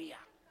rabia.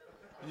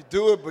 You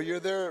do it, but you're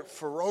there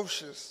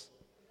ferocious.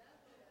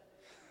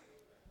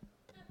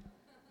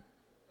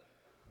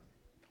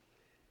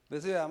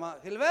 Decía mamá,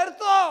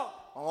 Gilberto,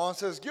 My mom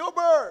says,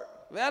 Gilbert,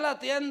 ve a la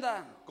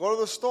tienda. go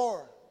to the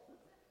store.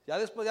 Ya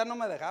después ya no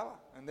me dejaba.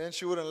 And then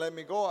she wouldn't let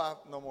me go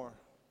no more.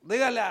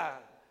 Dígale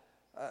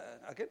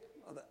 ¿a quién?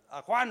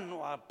 A Juan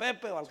o a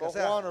Pepe o al que Go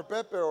sea. Juan or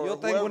Pepe or Yo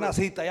tengo whoever. una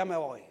cita, ya me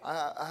voy.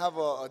 I have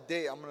a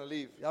date. I'm going to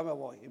leave. Ya me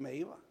voy. Y me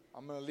iba.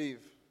 I'm going to leave.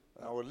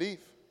 And I would leave.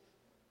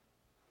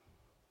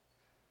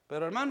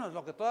 Pero hermanos,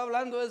 lo que estoy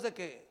hablando es de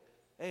que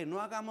no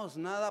hagamos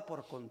nada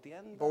por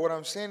contienda. But what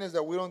I'm saying is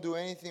that we don't do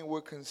anything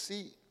with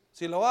conceit.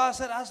 Si lo vas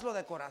a hacer, hazlo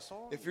de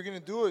corazón. If you're going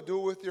to do it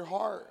with your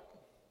heart.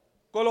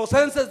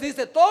 Colosenses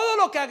dice, todo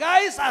lo que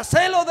hagáis,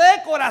 hacelo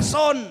de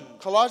corazón.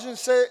 Colossians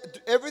say,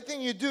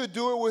 everything you do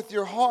it with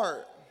your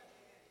heart.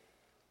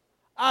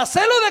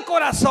 Hacelo de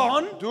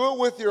corazón. Do it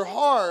with your Y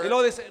heart.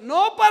 luego dice,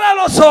 no para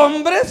los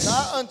hombres.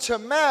 Not unto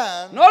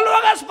man. No lo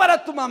hagas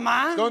para tu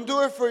mamá. Don't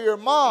do it for your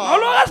No mom.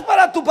 lo hagas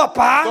para tu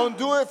papá. Don't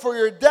do it for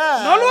your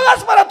dad. No lo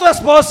hagas para tu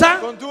esposa.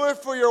 Don't do it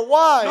for your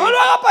wife. No lo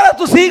hagas para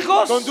tus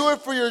hijos. Don't do it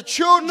for your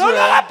children. No lo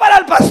hagas para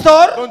el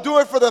pastor. Don't do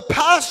it for the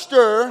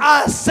pastor.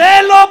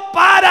 Hacelo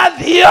para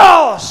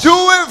Dios. Do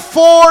it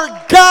for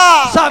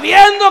God.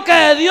 Sabiendo que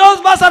de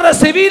Dios vas a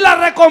recibir la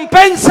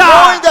recompensa.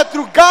 Knowing that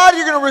through God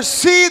you're going to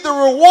receive the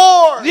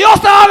reward. Dios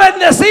te va a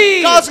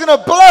bendecir. God's going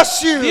to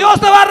bless you. Dios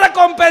te va a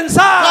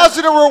recompensar.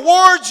 God's going to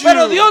reward you.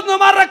 Pero Dios no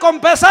va a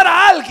recompensar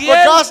a alguien.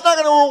 But God's not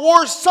going to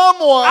reward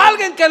someone.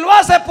 Alguien que lo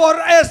hace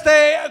por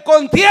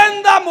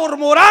contienda,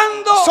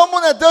 murmurando.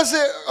 Someone that does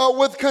it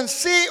with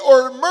conceit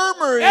or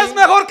murmuring. Es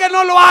mejor que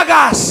no lo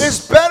hagas.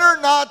 It's better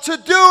not to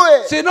do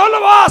it. Si no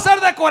lo vas a hacer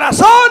de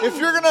corazón, If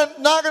you're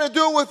not going to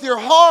do it with your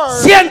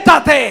heart,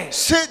 siéntate.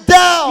 sit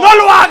down. No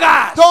lo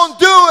hagas. Don't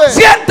do it.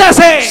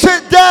 Siéntese.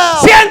 Sit down.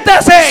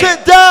 Siéntese.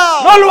 Sit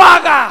down. No lo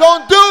haga.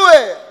 Don't do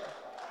it.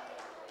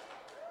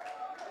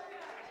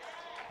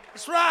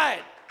 That's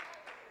right.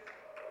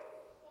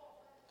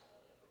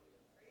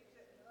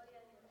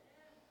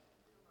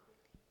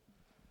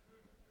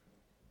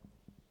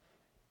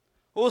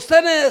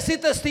 Usted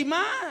necesita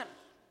estimar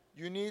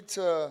You need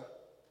to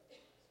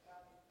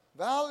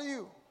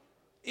value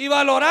y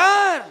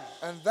valorar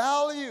and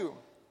value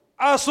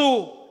a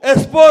su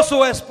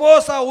esposo,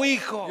 esposa o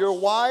hijo. your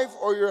wife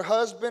or your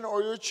husband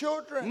or your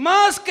children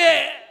Más que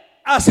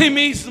a sí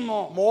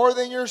mismo. more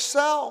than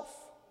yourself.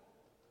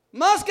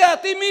 Más que a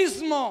ti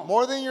mismo.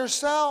 More than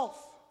yourself.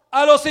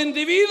 a los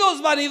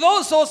individuos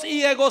vanidosos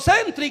y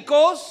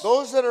egocéntricos,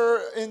 those that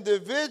are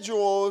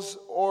individuals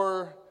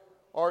or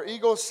are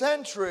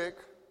egocentric,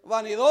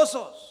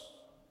 vanidosos.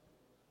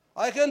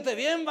 Hay gente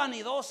bien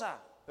vanidosa.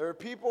 there are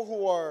people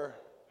who are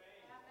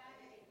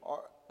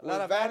lot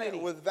with of vanity. vanity.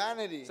 With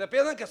vanity. Se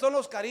piensan que son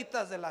los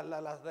caritas de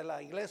la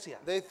iglesia.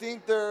 They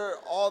think they're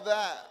all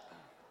that.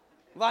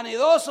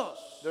 Vanidosos.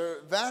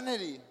 They're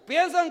vanity.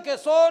 Piensan que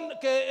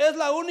es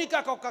la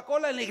única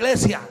Coca-Cola en la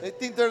iglesia. They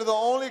think they're the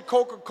only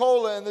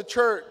Coca-Cola in the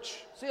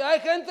church. Sí, hay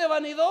gente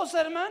vanidosa,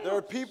 There hermano.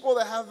 are people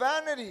that have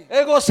vanity.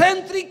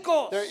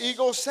 Egocéntricos. They're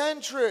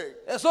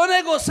egocentric. Son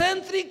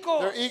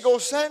egocéntricos. They're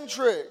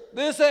egocentric.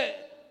 Dice,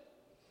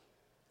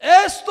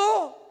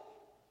 esto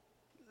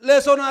le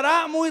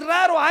sonará muy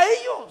raro a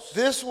ellos,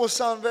 This will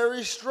sound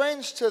very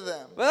strange to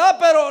them. ¿verdad?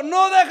 Pero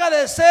no deja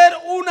de ser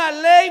una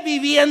ley But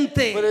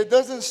viviente. it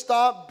doesn't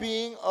stop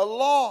being a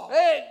law.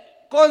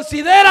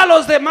 Considera a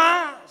los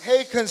demás,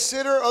 Hey,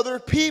 consider other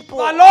people.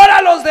 valora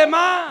a los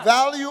demás.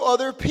 Value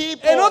other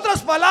people. En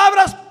otras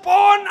palabras,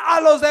 pon a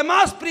los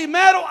demás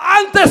primero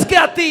antes que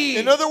a ti.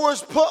 In other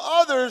words, put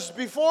others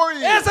before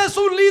you. Ese es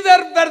un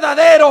líder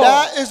verdadero.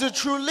 That is a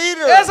true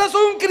leader. Ese es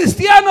un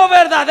cristiano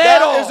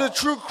verdadero. That is a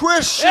true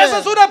Christian. Esa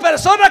es una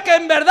persona que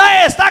en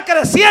verdad está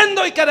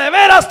creciendo y que de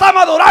veras está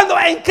madurando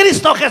en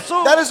Cristo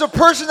Jesús. That is a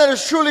person that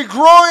is truly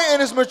growing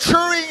and is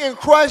maturing in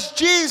Christ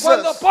Jesus.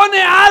 Cuando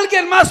pone a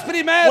alguien más When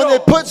they primero,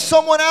 put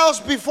someone else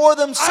before a él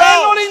no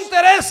le themselves,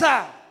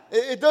 interesa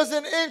it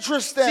doesn't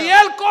interest si them.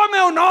 él come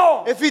o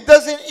no. If he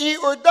doesn't eat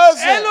or Él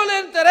doesn't, no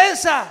le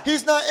interesa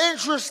he's not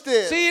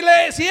interested.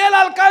 si él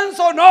alcanza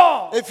o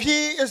no. If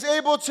he is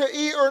able to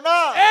eat or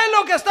not, Él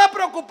lo que está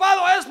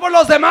preocupado es por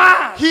los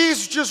demás.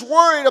 he's just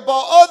worried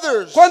about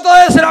others. ¿Cuánto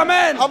dicen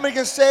amén? How many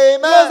can say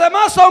Los amen?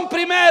 demás son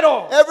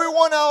primero.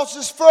 Everyone else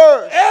is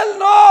first, Él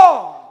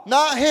no.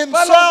 not Para,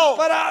 himself.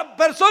 para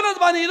personas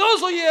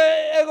vanidosos y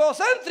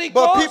egocéntricos,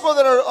 But people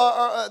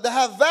that that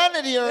have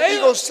vanity and are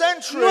ellos no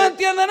egocentric,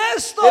 entienden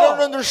esto. they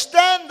don't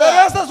understand Pero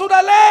that. esta es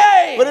una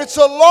ley. But it's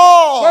a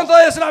law. ¿Cuánto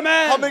dicen How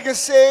amén? many can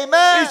say Y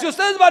amen? si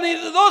usted es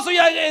vanidoso y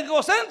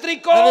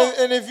egocéntrico,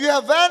 And if you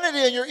have vanity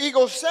and you're tiene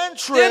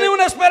egocentric,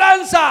 una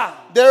esperanza.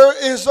 there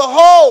is a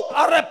hope.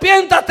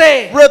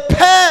 Arrepiéntate.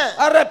 Repent.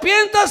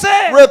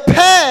 Arrepiéntase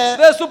Repent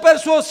de su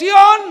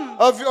persuasión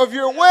of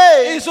your y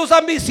ways sus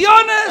and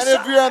ambiciones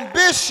of your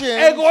ambition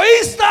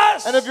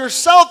egoístas and of your y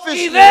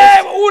selfishness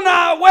dé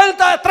una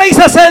vuelta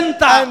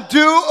 360 and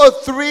do a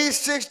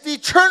 360 y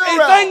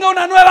turnaround tenga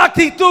una nueva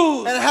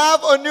actitud. and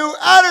have a new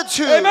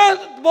attitude. Amén.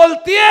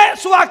 Voltee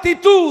su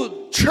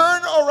actitud.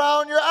 Turn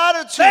around your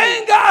attitude.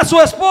 Tenga a su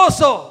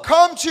esposo.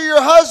 Come to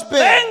your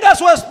husband. Tenga a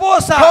su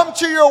esposa. Come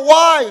to your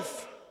wife.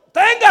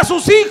 Tenga a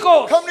sus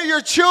hijos Come to your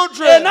en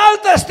children.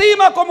 alta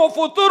estima como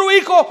futuro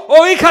hijo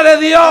o hija de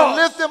And Dios.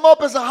 lift them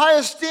up as a high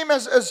esteem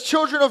as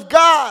children of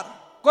God.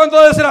 ¿Cuánto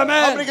dicen How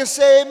many amén? can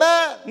say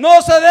amen?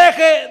 No se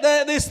deje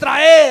de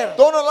distraer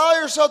Don't allow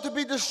yourself to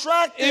be y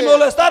distracted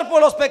molestar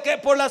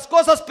por las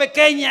cosas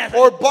pequeñas.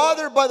 or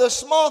bothered by the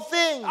small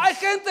things. Hay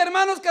gente,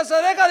 hermanos, que se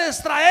deja There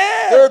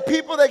distraer are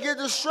people that get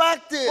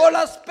distracted por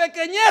las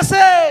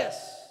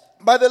pequeñeces,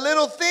 by the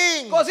little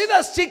things,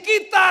 cositas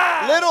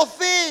chiquitas little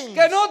things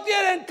que no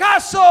tienen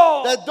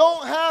caso. that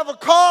don't have a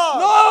cause.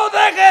 No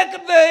deje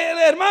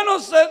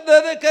hermanos,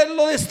 de que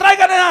lo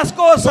distraigan en las Don't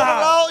cosas.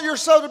 allow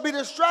yourself to be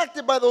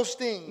distracted by those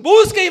things.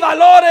 Busque y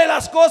valore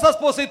las cosas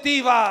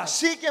positivas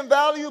Seek and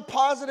value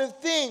positive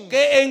things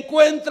que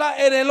encuentra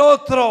en el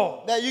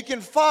otro. that you can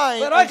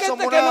find Pero hay in gente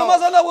someone que nomás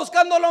else. anda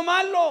buscando lo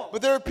malo,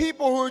 But there are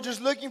people who are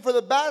just looking for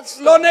the bad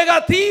lo stuff, the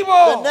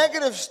negativo.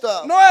 negative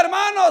stuff. No,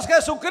 hermanos,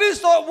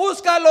 Jesucristo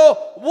busca lo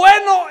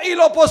bueno y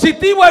lo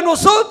positivo en No,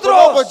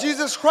 nosotros. but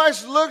Jesus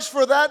Christ looks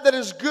for that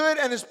is good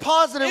and is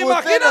positive within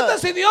Imagínate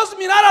us. si Dios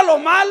mirara lo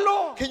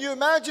malo, Can you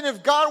imagine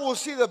if God will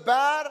see the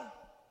bad?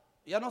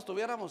 ya no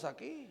estuviéramos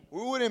aquí.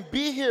 We wouldn't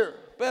be here.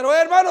 Pero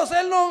hermanos,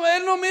 él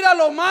no mira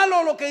lo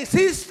malo, lo que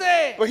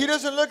hiciste. But he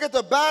doesn't look at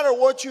the bad or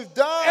what you've Él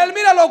done.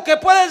 mira lo que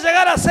puedes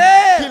llegar a He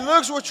ser.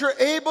 looks what you're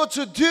able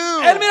to Él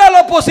do. mira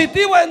lo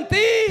positivo en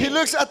He ti.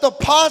 looks at the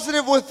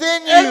positive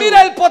within Él you. mira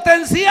el He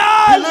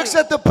potencial. looks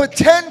at the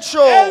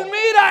potential. Él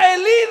mira el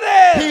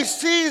He líder.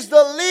 sees the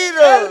Él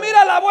leader.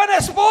 mira la buena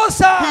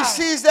esposa. He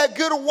sees that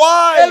good El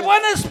wife,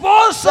 buen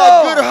esposo.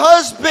 that good El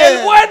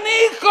husband, buen good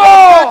hijo.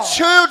 Que tú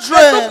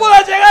children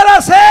puedas llegar a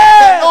that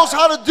ser. knows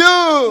how to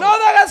do. No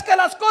dejes que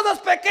las cosas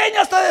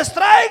pequeñas te Don't allow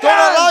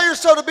distraigan.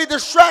 yourself to be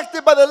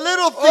distracted by the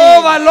little Oh,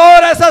 things.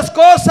 valora esas Oh,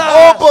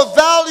 cosas but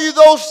value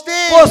those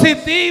things,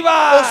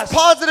 positivas those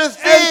positive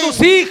en tus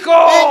things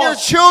hijos, in your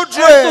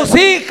children, en tus in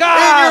your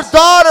hijas,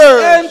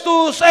 daughters, en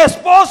tus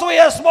esposo y in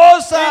your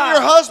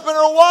esposa. husband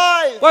or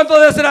wife. ¿Cuántos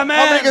dicen How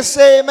many amén? can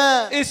say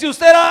amen? Y si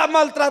usted ha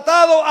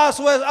maltratado a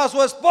su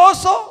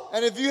esposo,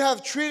 And if you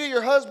have treated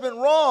your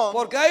husband wrong,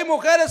 porque hay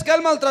mujeres que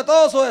han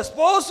maltratado a sus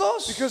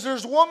esposos, because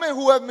there's women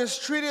who have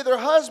mistreated their o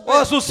a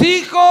husband sus or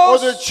hijos,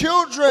 their o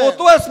children,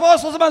 tu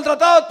esposo has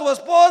maltratado a tu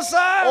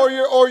esposa,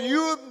 or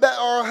you that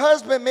are a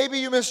husband, maybe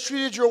you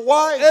mistreated your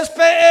wife,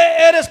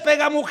 eres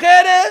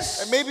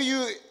pegamujeres, and maybe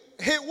you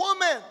hit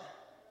women.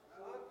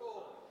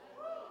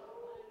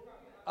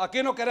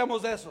 Aquí no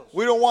queremos de esos.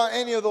 We don't want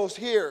any of those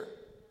here.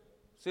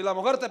 Si la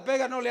mujer te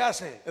pega, no le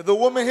hace. If the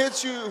woman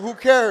hits you, who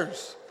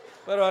cares?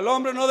 Pero el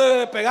hombre no debe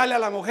de pegarle a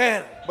la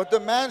mujer. But the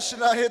man should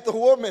not hit the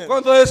woman.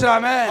 ¿Cuánto dice How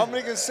amén?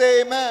 many can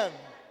say amen?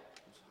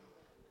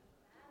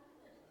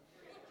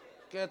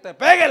 Que te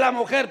pegue la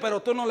mujer, pero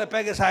tú no le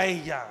pegues a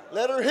ella.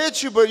 Let her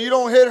hit you, but you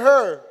don't hit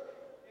her.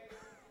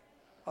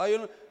 Hay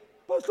uno,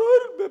 pastor,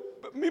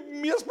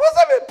 mi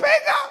esposa me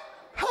pega.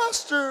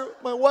 Pastor,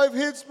 my wife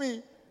hits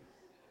me.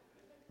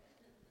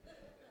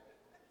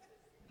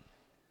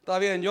 Está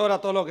bien, llora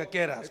todo lo que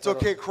quieras. It's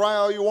okay, cry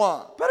all you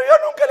want. Pero yo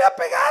nunca le he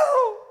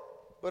pegado.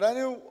 But I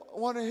didn't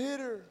want to hit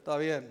her. Está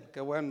bien,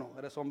 qué bueno,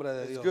 eres hombre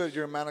de It's Dios. good,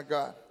 you're a man of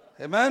God.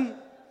 Amén.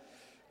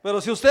 Pero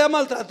si usted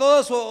maltrató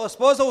a su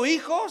esposa o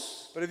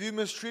hijos, But if you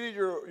mistreated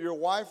your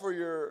wife or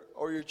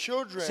your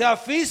children, sea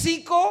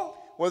físico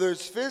whether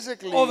it's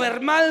physically o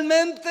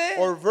verbalmente,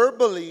 or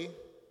verbally,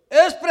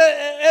 es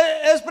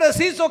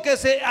preciso que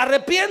se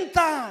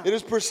arrepienta. it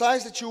is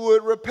precise that you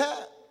would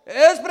repent.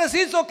 Es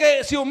preciso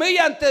que se humille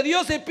ante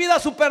Dios y pida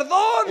su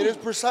perdón. It is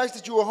precise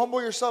that you will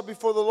humble yourself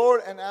before the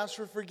Lord and ask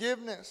for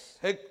forgiveness.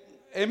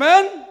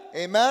 Amén.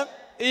 Amen?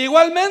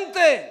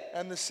 Igualmente,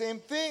 And the same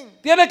thing.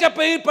 tiene que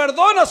pedir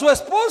perdón a su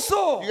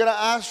esposo, You gotta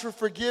ask for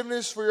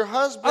forgiveness for your a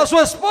husband su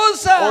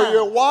esposa, or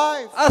your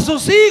wife a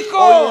sus or your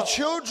hijos.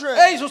 children.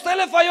 Hey, si usted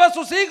le falló a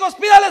sus hijos,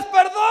 pídales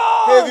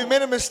Hey, if you perdón.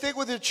 made a mistake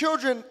with your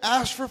children,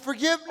 ask for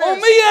forgiveness.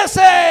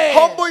 Humíllese.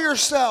 Humble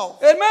yourself.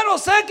 Hermano,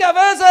 sé que a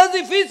veces es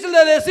difícil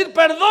de decir I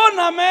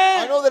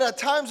perdóname, know that at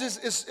times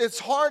it's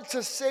hard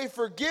to say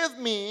forgive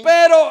me,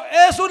 pero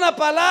es una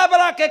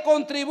palabra que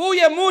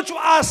contribuye mucho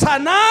a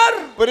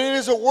sanar but it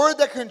is a word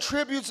that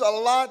contributes a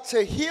lot to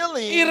y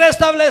healing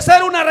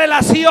restablecer una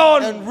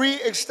relación. and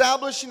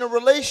re-establishing a La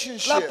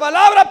relationship.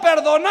 palabra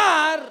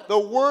perdonar The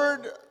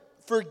word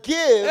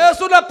forgive,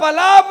 es una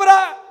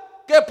palabra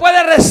que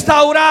puede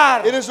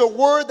restaurar, it is a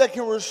word that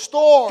can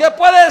restore, que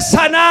puede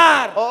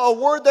sanar, a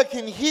word that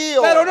can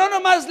heal, pero no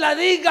nomás la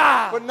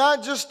diga. but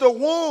not just the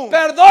wound.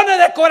 Perdone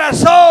de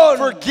corazón.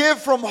 Forgive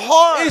from Y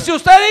heart. si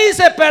usted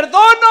dice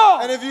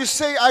perdono, And if you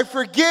say, I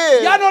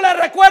forgive, ya no le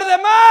recuerde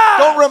don't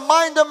más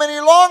remind them any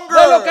de lo que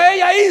longer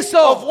ella of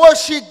hizo. what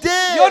she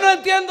did. Yo no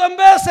entiendo en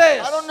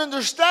veces. I don't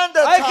understand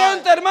that Hay time.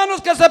 gente,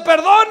 hermanos, que se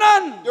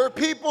perdonan There are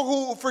people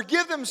who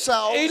forgive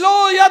themselves y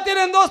luego ya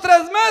tienen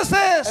 2-3 and then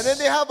meses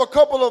they have a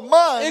couple of y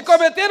months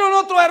cometieron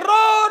otro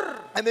error.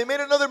 and they made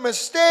another Y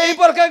mistake,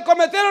 porque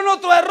cometieron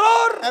otro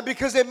error, and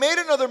because they made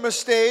another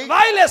mistake,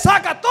 va y le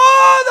saca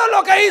todo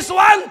lo que hizo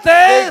they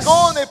antes.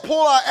 go and they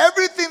pull out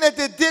everything that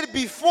they did Tú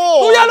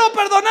before. ya lo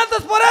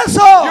perdonaste por You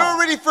eso.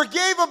 already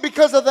forgave them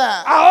because of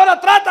that. Ahora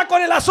trata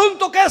con el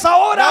asunto que es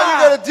Now you got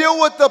ahora. to deal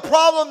with the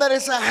problem that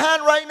is at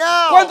hand right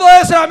now. ¿Cuánto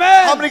es How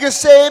amén? many can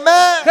say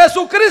amen?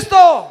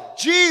 Jesucristo,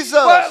 Jesus.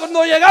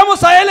 cuando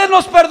llegamos a Él, Él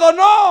nos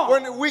perdonó.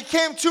 When we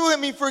came to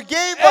him, he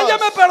forgave Ella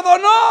me us.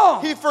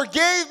 perdonó He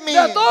forgave me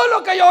de todo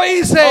lo que yo of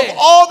hice.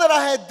 all that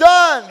I had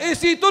done. Y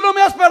si tú no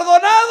me has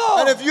perdonado,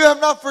 And if you have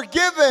not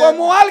forgiven,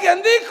 como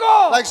alguien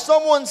dijo, like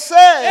someone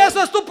said,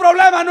 eso es tu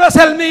problema, no es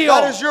el mío.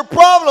 that is your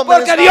problem. and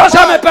Porque it's Dios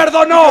ya not me mine.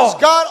 perdonó.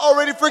 Because God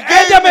already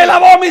forgave Ella me me.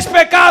 lavó mis He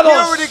pecados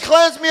already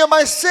cleansed me of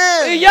my y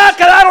sins. ya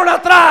quedaron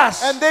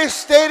atrás. And they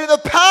stayed in the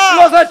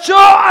Los past. echó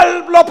a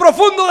lo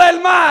profundo del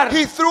mar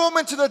He threw them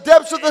into the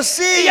depths of the y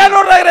sea. ya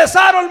no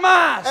regresaron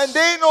más. And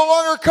they no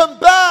longer come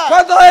back.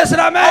 ¿Cuánto es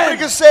How many amén?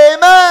 can say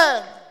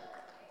amen?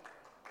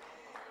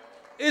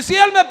 Y si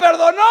Él me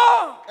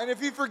perdonó, And if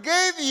he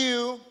forgave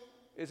you,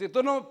 y si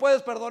tú no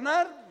puedes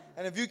perdonar,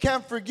 and if you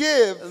can't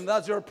forgive, then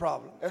that's your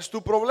problem. es tu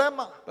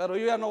problema. Pero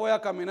yo ya no voy a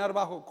caminar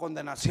bajo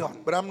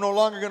condenación. But I'm no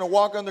longer going to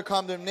walk under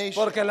condemnation.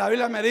 Porque la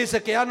Biblia me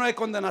dice que ya no hay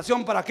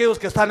condenación para aquellos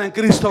que están en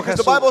Cristo The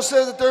Jesús. Bible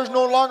says that there's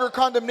no longer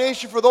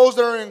condemnation for those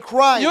that are in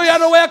Christ. Yo ya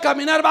no voy a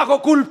caminar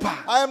bajo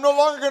culpa. I am no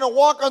longer going to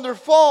walk under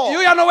fault. Yo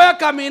ya no voy a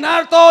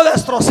caminar todo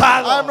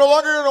destrozado. I am no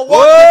longer going to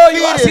walk Oh, yo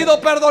he defeated.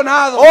 sido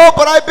perdonado. Oh,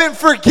 but I've been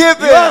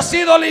forgiven. Yo he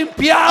sido I've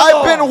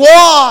limpiado been por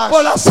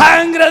washed la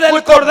sangre del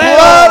with the blood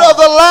Cordero. of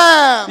the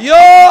Lamb.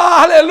 Yo,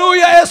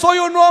 aleluya, soy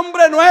un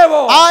hombre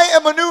nuevo. I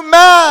am a new Y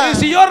man.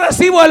 si yo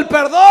recibo el And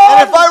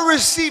perdón, if I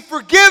receive yo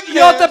te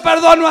forgiveness,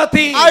 perdono a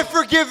ti. I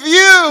forgive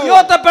you.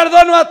 Yo te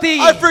perdono a ti.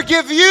 I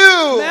forgive Me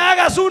you.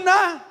 hagas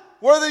una,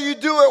 Whether you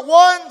do it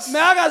once, me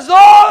hagas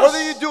dos,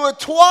 whether you do it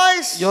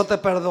twice, yo te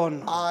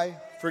perdono. I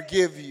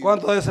forgive you.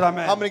 ¿Cuánto es el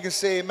amén? How many can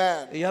say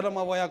amen? Y ya no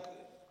me voy a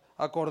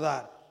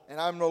acordar. And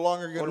I'm no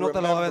longer O going no to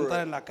te lo voy a remember aventar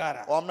it. en la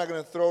cara. Or I'm not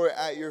going to throw it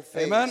at your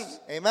face. Amen.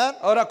 Amen?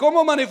 Ahora,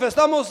 ¿cómo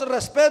manifestamos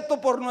respeto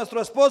por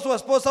nuestro esposo,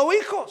 esposa o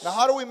hijos? Now,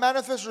 how do we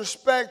manifest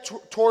respect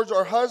towards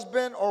our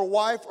husband or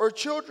wife or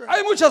children?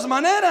 Hay muchas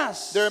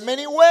maneras. There are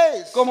many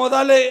ways. Como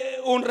darle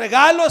un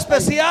regalo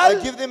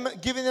especial.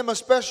 Giving them a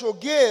special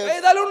gift.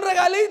 Hey, dale un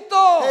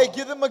regalito. Hey,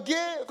 give them a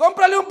gift.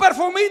 Cómprale un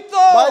perfumito.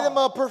 Buy them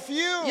a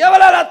perfume.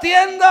 Llévala a la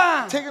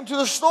tienda. Take them to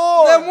the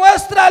store.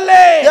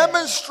 Demuéstrale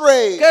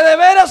Demonstrate que de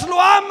veras lo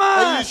that you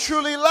amas.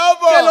 truly love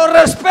que lo them,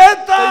 that you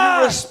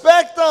respetas.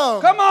 respect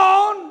them. Come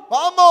on.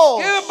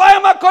 Vamos, Buy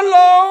him a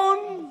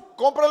cologne.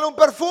 cómprale un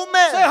perfume.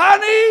 Say,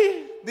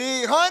 honey,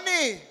 Di,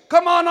 honey,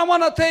 come on, I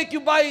want to take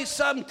you buy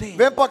something.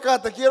 ven para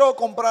acá, te quiero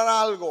comprar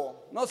algo.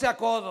 No sea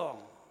codo.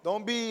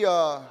 Don't be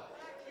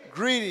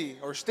greedy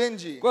or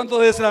stingy. ¿Cuánto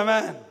dicen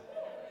amén?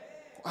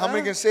 How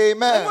many can say Hay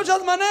amen? muchas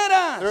There are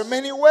maneras.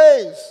 many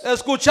ways.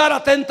 Escuchar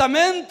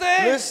atentamente.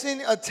 Listen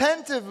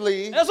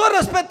attentively, Eso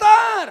es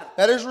respetar.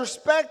 that is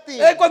respecting.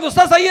 Cuando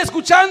estás ahí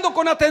escuchando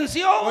con When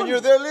atención. you're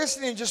there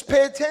listening, just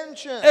pay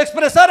attention.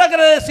 Expresar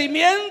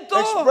agradecimiento.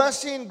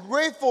 Expressing Y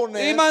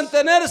gratefulness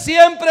mantener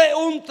siempre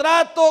un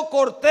trato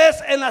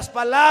cortés en las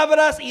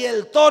palabras y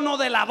el tono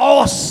de la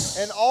voz.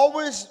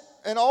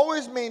 and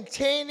always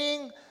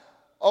maintaining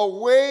a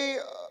way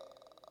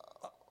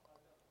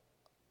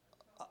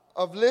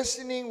of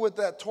listening with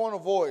that tone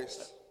of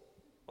voice.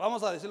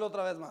 Vamos a decirlo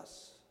otra vez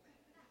más.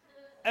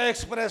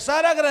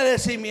 Expresar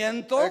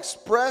agradecimiento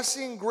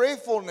Expressing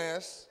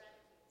gratefulness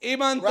y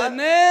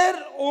mantener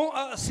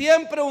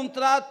siempre un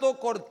trato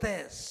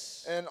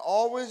cortés. and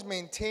always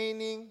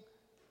maintaining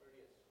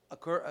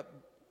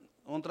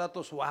Un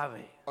trato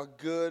suave. a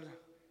good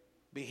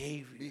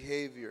Behavior.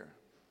 behavior.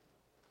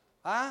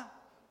 ¿Ah?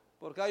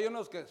 Porque hay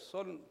unos que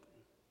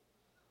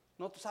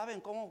no saben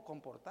cómo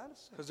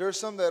comportarse. Because there's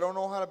some that don't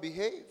know how to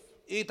behave.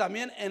 Y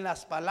también en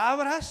las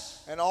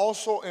palabras And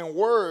also in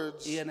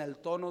words y en el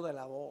tono de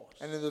la voz.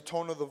 and in the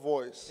tone of the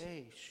voice.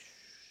 Ey,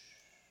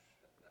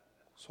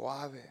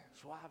 Suave.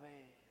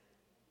 suave.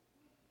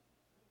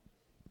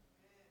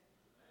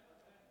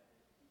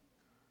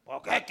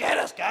 ¿Por qué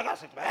quieres que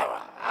hagas?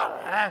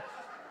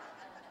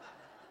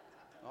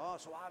 No,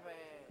 suave.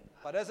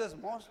 Pareces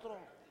monstruo.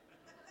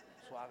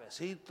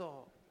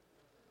 Suavecito.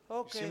 You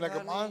Okay, seem like a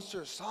honey.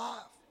 monster.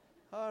 Soft.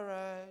 All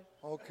right.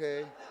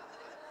 Okay.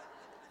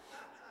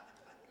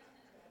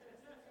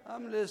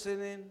 I'm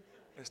listening.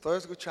 Estoy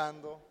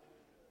escuchando.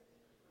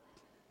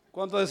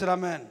 ¿Cuánto dicen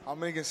amén? How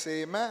many can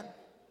say amen?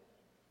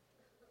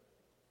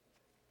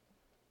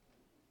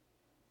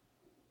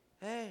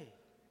 Hey.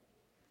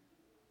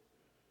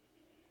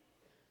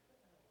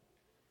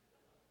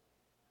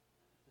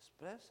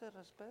 Exprese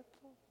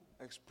respeto.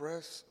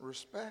 Express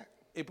respect.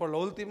 Y por lo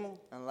último,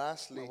 And me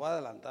lastly, voy a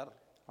adelantar.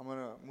 I'm going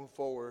to move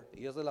forward.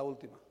 Y esa es la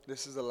última.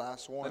 This is the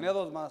last one. Tenía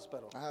dos más,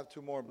 pero I have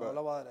two more, no but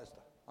la voy a dar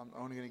esta. I'm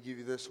only going to give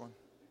you this one.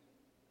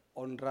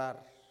 Honrar.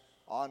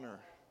 Honor.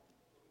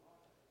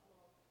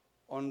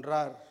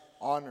 Honrar.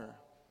 Honor.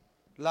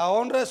 La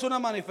honra es una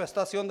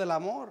manifestación del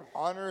amor.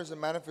 Honor is a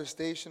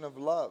manifestation of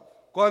love.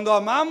 Cuando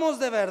amamos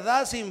de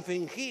verdad sin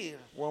fingir,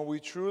 When we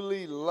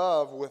truly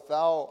love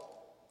without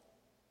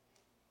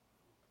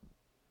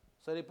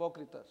ser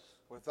hipócritas,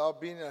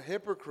 being a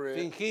hypocrite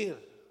fingir,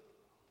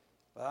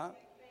 ¿verdad?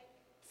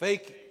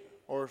 Fake.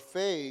 or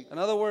fake. In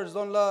other words,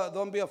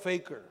 don't be a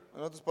faker.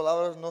 En otras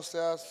palabras, no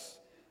seas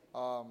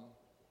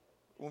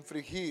un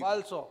frigid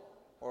Falso.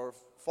 or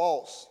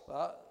false.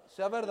 ¿Verdad?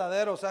 Sea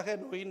verdadero, sea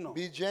genuino.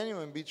 Be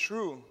genuine, be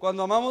true.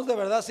 Cuando amamos de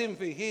verdad sin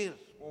fingir,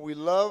 When we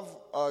love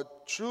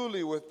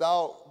truly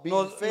without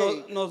being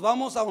fake, nos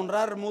vamos a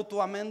honrar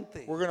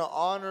mutuamente, we're going to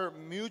honor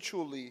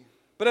mutually,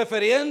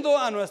 prefiriendo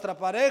a nuestra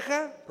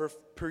pareja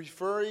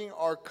preferring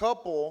our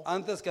couple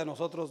antes que a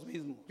nosotros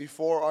mismos.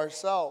 before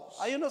ourselves.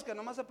 Hay unos que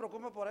nomás se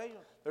preocupan por ellos.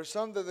 There's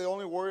some that they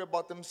only worry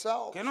about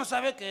themselves. ¿Que no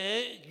sabe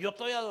que yo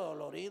estoy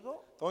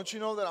adolorido? Don't you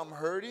know that I'm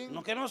hurting?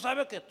 ¿No que no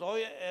sabe que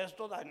estoy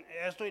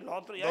esto y lo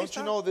otro? Y ahí Don't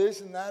you está, know this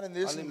and that and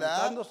this and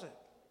that? alimentándose.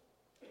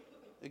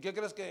 ¿Y qué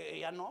crees que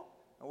ella no?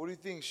 And what do you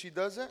think? She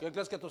doesn't? ¿Qué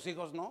crees que tus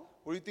hijos no?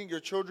 What do you think?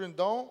 Your children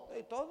don't?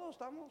 Y todos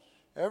estamos.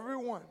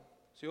 Everyone.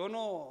 Si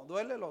uno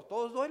duele,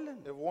 todos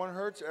duelen. If one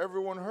hurts,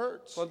 everyone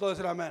hurts. ¿Cuánto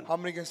decir amén? How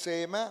many can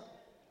say amen?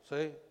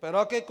 Sí, pero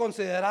hay que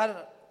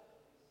considerar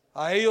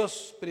a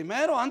ellos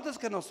primero antes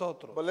que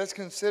nosotros. But let's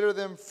consider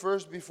them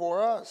first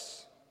before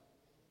us.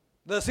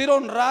 Decir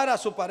honrar a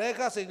su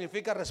pareja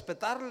significa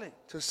respetarle,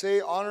 To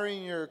say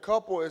honoring your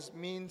couple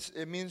means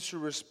to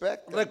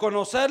respect them.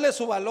 reconocerle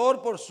su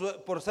valor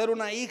por ser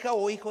una hija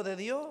o hijo de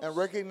Dios And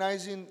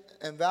recognizing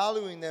and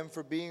valuing them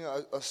for being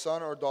a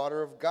son or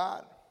daughter of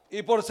God.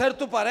 y por ser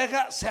tu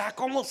pareja, sea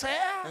como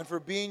sea, And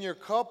for being your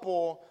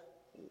couple,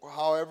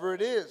 however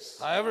it is.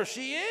 however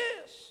she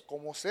is,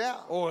 Como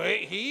sea. o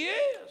he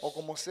is. O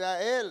como sea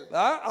él.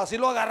 ¿Verdad? Así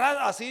lo agarras,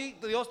 así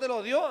Dios te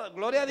lo dio,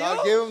 gloria a Dios.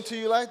 God gave them to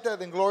you like that,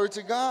 then glory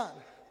to God.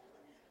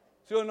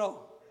 ¿Sí o no?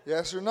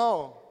 Yes or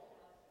no?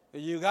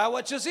 You got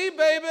what you see,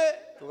 baby.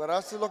 Tú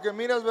agarraste lo que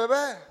miras,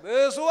 bebé.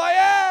 This is who I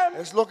am,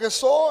 Es lo que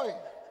soy.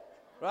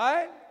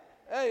 right?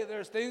 Hey,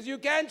 there's things you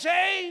can't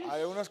change.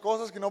 Hay unas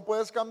cosas que no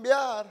puedes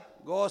cambiar.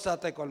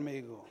 Gózate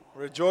conmigo.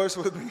 Rejoice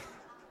with me.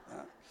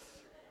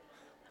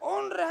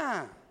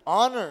 Honra.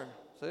 Honor.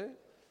 ¿Sí?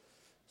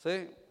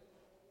 ¿Sí?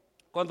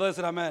 ¿Cuánto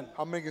dicen amén?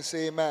 How many can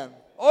say amen?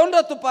 Honra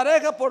a tu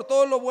pareja por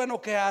todo lo bueno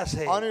que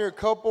hace. Honor your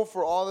couple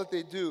for all that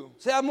they do.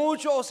 Sea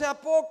mucho o sea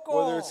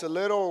poco. Whether it's a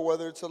little or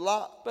whether it's a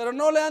lot. Pero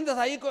no le andes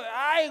ahí con,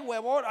 ay,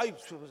 huevón, ay,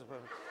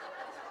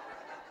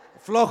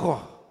 flojo.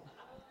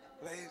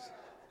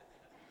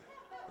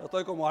 Yo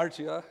estoy como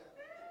Archie, ¿eh?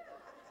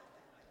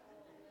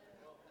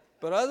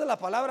 Pero es de la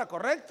palabra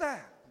correcta.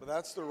 But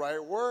that's the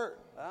right word.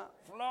 ¿Ah?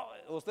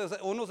 Ustedes,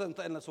 unos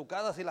en su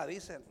casa sí la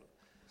dicen.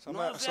 Some,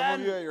 No some of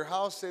sean you at your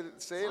house say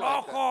it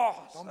like that.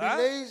 flojos. Don't be ¿Ah?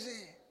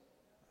 lazy.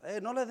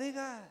 No le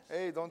digas.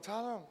 Hey, don't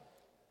tell them.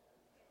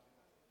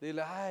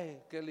 Dile, ay,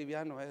 qué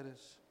liviano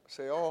eres.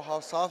 Say, oh,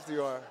 how soft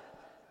you are.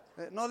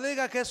 No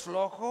diga que es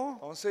flojo.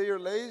 Don't say you're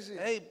lazy.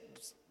 Hey,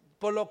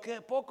 por lo que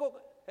poco,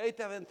 hey,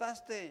 te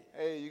aventaste.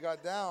 Hey, you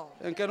got down.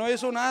 En que no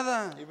hizo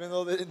nada. Even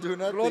though they didn't do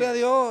nothing. Gloria a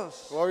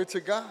Dios. Glory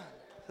to God.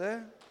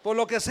 ¿Sí? Por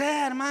lo que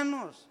sea,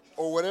 hermanos.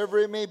 Or whatever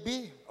it may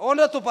be.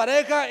 Honra a tu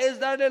pareja es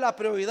darle la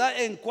prioridad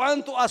en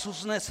cuanto a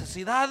sus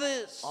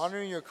necesidades.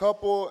 Honoring your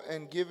couple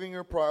and giving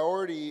your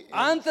priority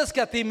Antes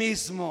que a ti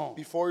mismo.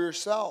 before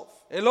yourself.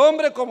 El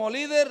hombre como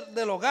líder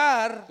del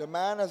hogar The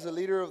man as the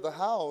leader of the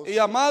house y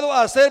llamado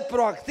a ser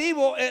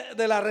proactivo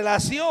de la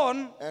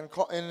relación and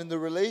in the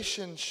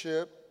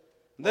relationship,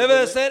 debe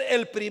de ser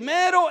el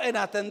primero en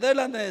atender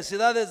las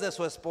necesidades de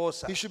su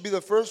esposa. he should be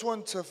the first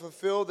one to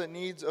fulfill the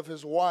needs of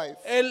his wife.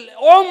 El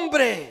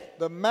hombre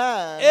The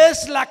man,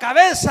 es la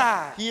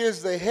cabeza, he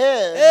is the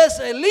head, es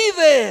el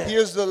líder, he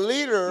is the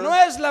leader. no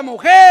es la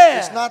mujer,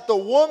 It's not the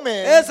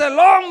woman, es el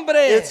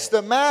hombre, it's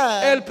the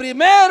man el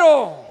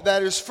primero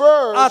that is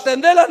first, a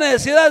atender las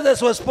necesidades de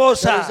su that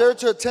esposa. is there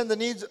to attend the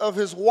needs of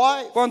his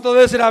wife. ¿Cuánto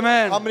decir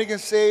amén? How many can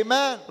say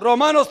amen?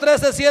 Romanos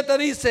 13:7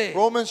 dice,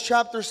 Romans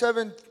chapter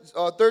 7,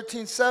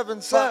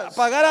 13:7 says,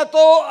 pagar a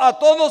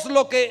todos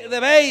lo que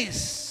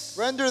debéis,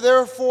 render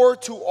therefore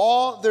to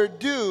all their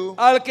due,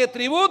 al que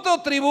tributo,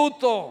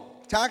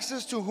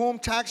 taxes to whom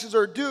taxes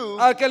are due,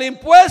 al que el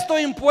impuesto,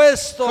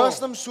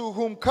 customs to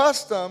whom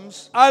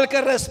customs, al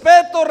que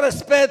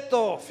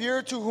respeto,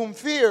 fear to whom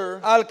fear,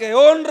 al que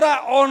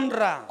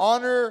honra.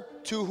 honor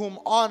to whom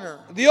honor.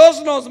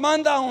 Dios nos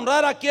manda a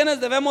honrar a quienes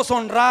debemos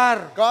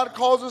honrar, God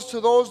calls us to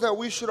those that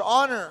we should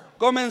honor,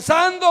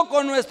 comenzando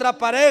con nuestra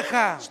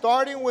pareja,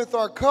 starting with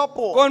our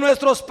couple, con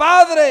nuestros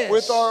padres,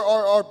 with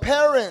our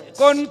parents,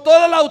 con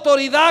toda la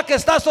autoridad que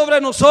está sobre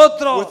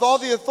nosotros. with all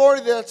the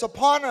authority that's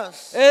upon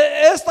us.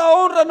 Esta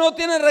honra no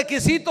tiene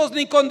requisitos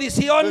ni This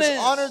condiciones.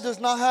 honor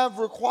does not have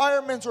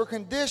requirements or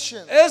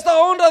conditions. Esta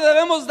honra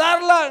debemos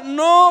darla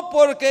no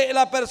porque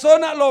la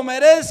persona lo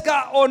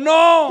merezca o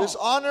no, This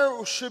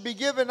honor should be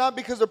given not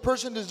because the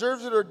person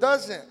deserves it or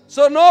doesn't,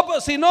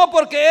 sino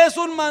porque es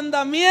un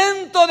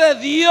mandamiento de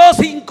Dios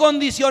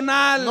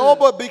incondicional. no,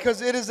 but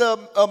because it is a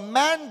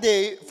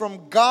mandate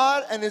from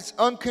God and it's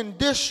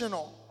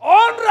unconditional.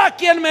 Honra a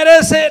quien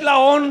merece la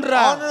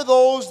honra. Honor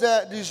those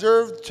that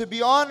deserve to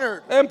be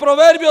honored. En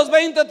Proverbios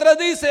 23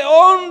 dice,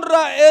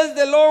 honra es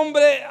del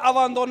hombre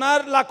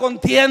abandonar la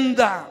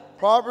contienda,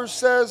 Proverbs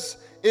says,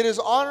 it is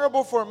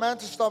honorable for a man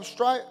to stop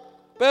strife,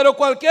 pero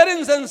cualquier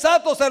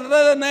insensato se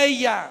enreda en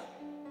ella.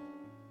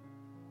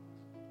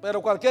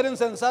 Pero cualquier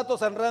insensato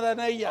se enreda en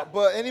ella.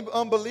 but any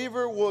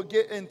unbeliever will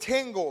get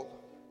entangled.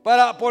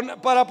 Para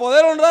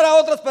poder honrar a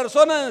otras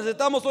personas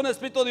necesitamos un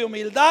espíritu de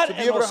humildad To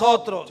be en able to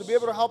help, nosotros. to be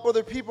able to help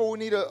other people, we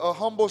need a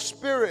humble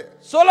spirit.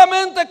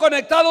 Solamente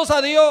conectados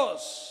a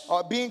Dios.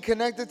 Being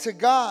connected to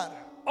God.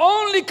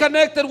 Only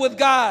connected with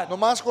God.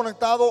 Nomás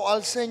conectado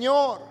al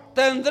Señor.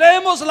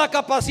 Tendremos la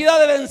capacidad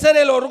de vencer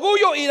el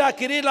orgullo y de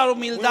adquirir la We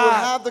will humildad.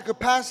 have the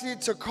capacity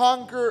to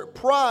conquer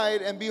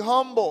pride and be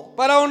humble.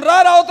 Para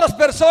honrar a otras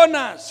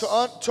personas.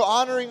 To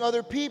honoring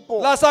other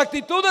people. Las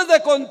actitudes de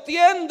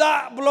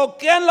contienda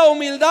bloquean la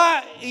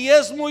humildad y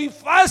es muy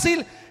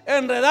fácil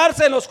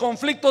enredarse en los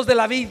conflictos de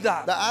la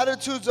vida. The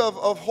attitudes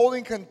of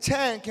holding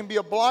content can be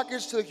a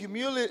blockage to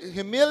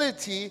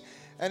humility,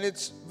 and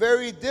it's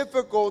very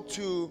difficult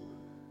to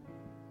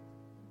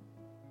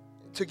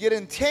get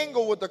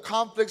entangled with the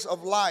conflicts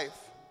of life.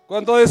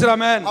 ¿Cuánto dicen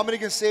amén? How many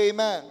can say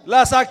amen?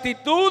 Las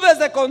actitudes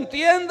de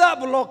contienda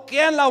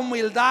bloquean la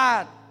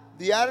humildad.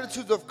 The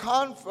attitudes of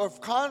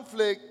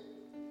conflict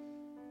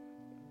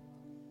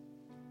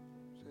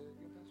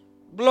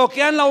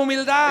Bloquean la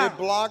humildad. it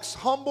blocks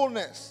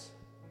humbleness.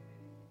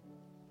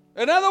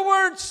 In other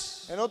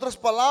words, En otras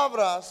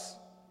palabras,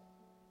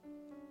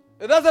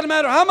 it doesn't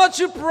matter how much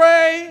you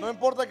pray, no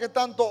importa que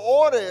tanto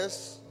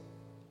ores,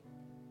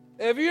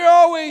 if you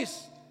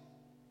always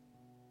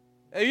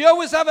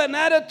have an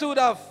attitude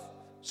of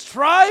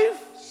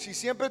strife, si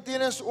siempre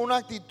tienes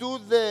una actitud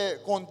de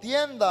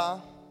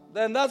contienda,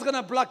 then that's going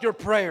to block your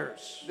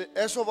prayers.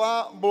 eso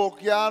va a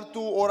bloquear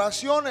tus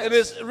oraciones. It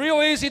is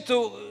real easy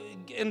to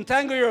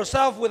entangle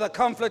yourself with a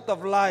conflict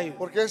of life.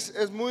 Porque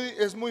es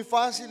muy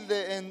fácil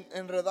de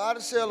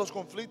enredarse a los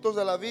conflictos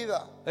de la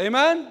vida.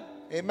 Amen.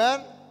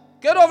 Amen.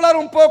 Quiero hablar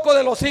un poco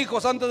de los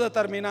hijos antes de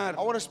terminar.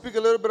 I want to speak a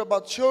little bit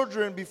about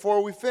children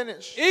before we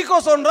finish.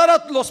 Hijos, honrar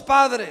a los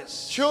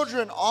padres.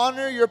 Children,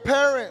 honor your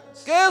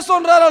parents. ¿Qué es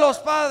honrar a los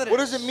padres? What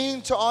does it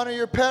mean to honor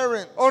your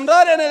parents?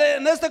 Honrar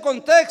en este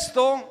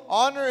contexto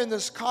Honor in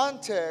this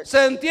context, se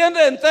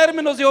entiende en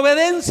términos de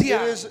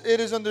obediencia. it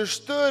is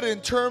understood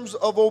in terms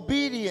of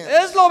obedience.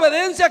 Es la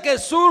obediencia que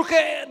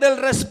surge del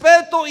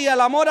respeto y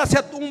el amor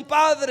hacia un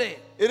padre.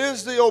 It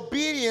is the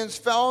obedience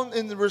found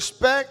in the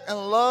respect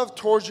and love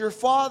towards your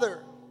father.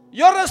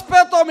 Yo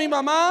respeto a mi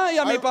mamá y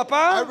a mi I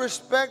papá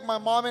respect my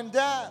mom and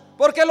dad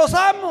porque los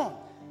amo.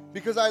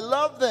 because I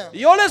love them.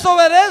 Yo les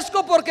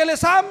obedezco porque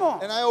les amo.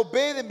 And I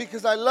obey them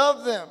because I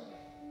love them.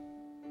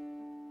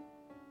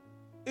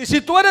 Y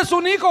si tú eres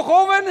un hijo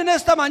joven en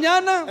esta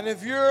mañana, And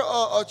if you're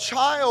a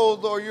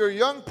child or you're a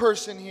young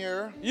person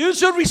here, you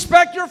should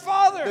respect your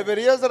father.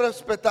 deberías de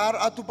respetar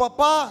a tu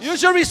papá. You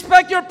should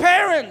respect your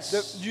parents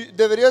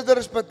Deberías de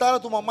respetar a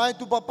tu mamá y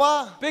tu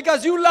papá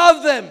because you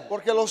love them.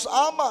 porque los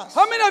amas.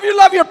 How many of you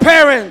love your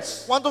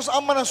parents? ¿Cuántos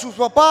aman a sus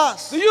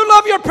papás? Do you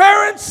love your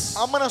parents?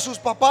 ¿Aman a sus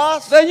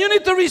papás? Then you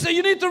need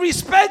to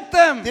respect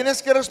them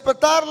Tienes que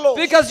respetarlos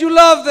because you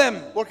love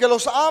them. porque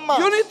los amas.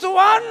 You need to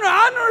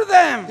honor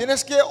them.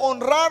 Tienes que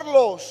honrarlos.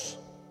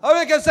 How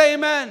many can say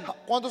amen?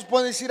 ¿Cuántos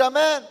pueden decir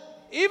amén?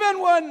 Even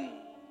when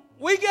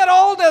we get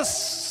old as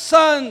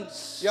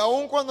sons, Y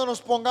aun cuando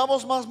nos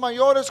pongamos más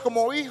mayores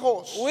como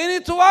hijos, we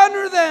need to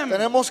honor them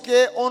tenemos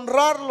que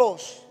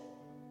honrarlos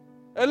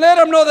and let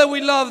them know that we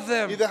love y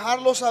them.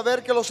 dejarlos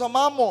saber que los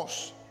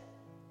amamos.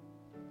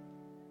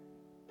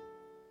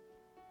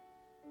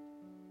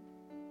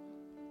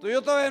 Yo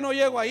todavía no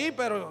llego ahí,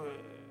 pero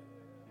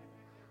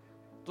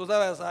tú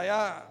sabes,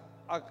 allá,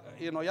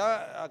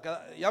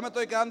 ya me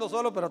estoy quedando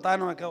solo, pero todavía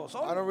no me quedo I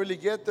solo. don't really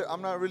get there.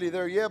 I'm not really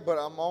there yet, but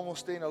I'm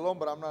almost staying alone,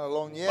 but I'm not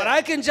alone But yet.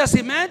 I can just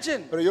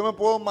imagine. Pero yo me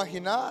puedo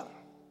imaginar.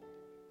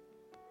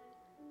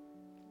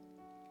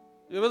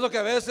 Yo veo que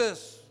a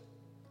veces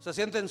se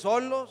sienten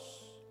solos.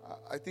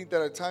 I think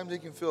that at times they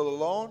can feel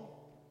alone.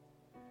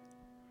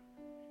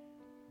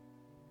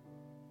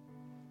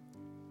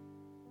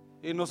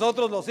 Y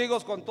nosotros los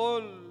hijos con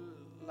todo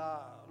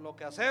lo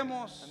que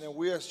hacemos. And then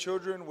we as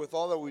children, with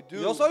all that we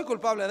do, Yo soy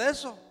culpable de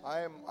eso.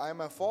 I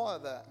am at fault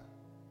of that.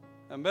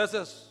 En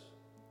veces,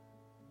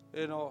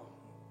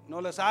 no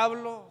les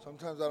hablo,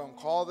 Sometimes I don't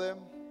call them,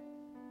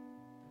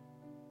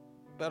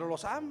 pero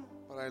los amo.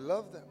 but I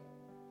love them.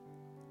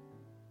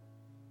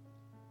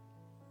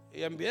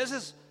 Y en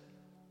veces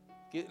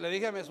le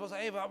dije a mi esposa,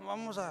 hey,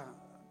 vamos a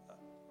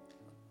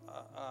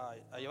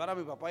llevar a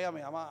mi papá y a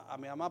mi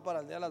mamá para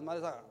el Día de las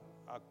Madres a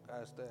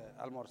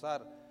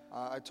almorzar.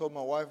 I told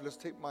my wife, let's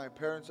take my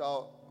parents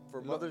out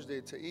for Mother's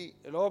Day to eat.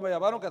 Y luego me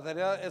llamaron que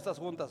tenía estas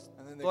juntas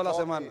And then they toda la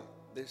called semana. me.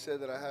 They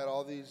said that I had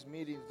all these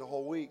meetings the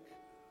whole week.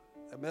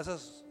 En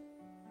veces,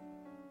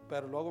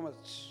 pero luego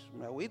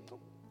me agüito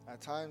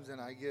At times, and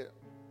I get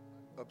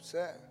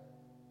upset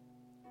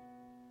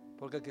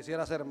porque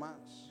quisiera hacer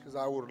más. because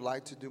I would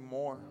like to do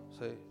more.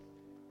 Sí.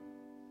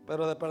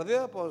 Pero de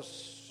perdida,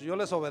 pues yo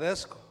les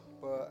obedezco.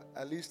 But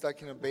at least I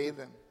can obey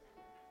them.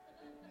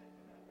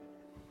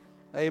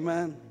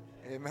 Amen.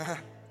 Amen.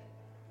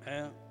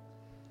 Eh.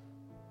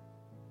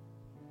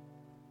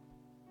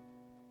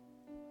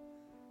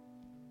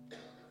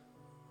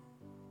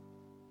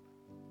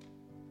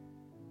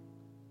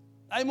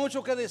 Hay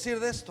mucho que decir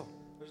de esto.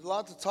 There's a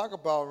lot to talk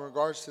about in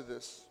regards to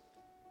this.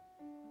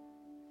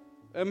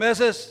 En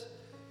veces,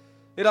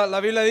 mira, la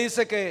Biblia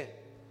dice que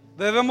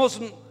debemos,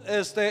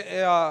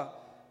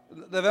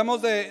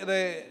 debemos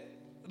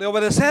de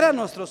obedecer a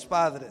nuestros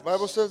padres. The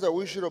Bible says that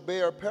we should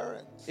obey our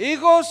parents.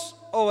 Hijos,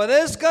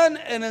 obedezcan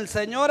en el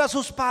Señor a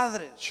sus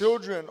padres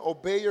Children,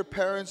 obey your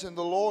parents in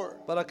the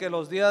Lord para que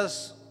los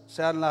días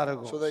sean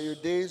largos. so that your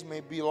days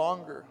may be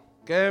longer.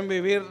 ¿Quieren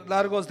vivir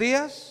largos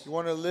días? You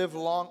want to live a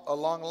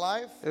long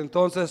life?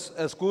 Entonces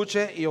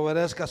escuche y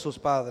obedezca a sus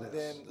padres.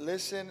 Then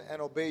listen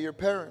and obey your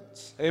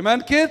parents.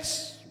 Amen,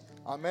 kids?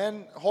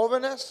 Amen,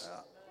 jóvenes.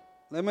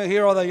 Let me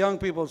hear all the young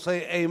people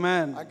say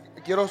amen.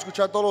 Quiero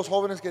escuchar a todos los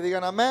jóvenes que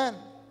digan amén.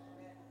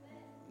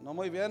 No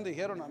muy bien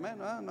dijeron amén.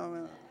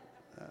 No,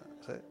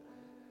 sí.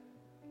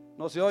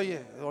 No se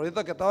oye.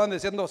 Ahorita que estaban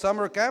diciendo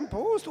summer camp,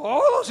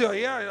 todo se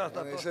oía.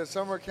 And they said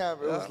summer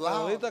camp. It was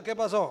loud. Ahorita, ¿qué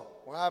pasó?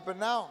 What happened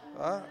now?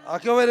 Hay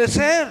que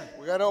obedecer.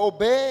 We got to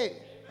obey.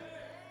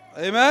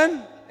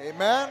 Amen.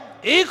 Amen.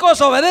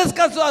 Hijos,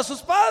 obedezcan a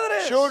sus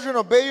padres. Children,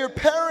 obey your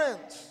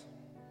parents.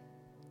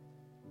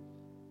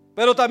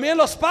 Pero también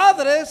los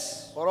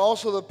padres But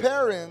also the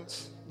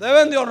parents,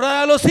 deben de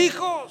honrar a los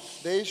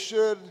hijos. they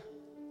should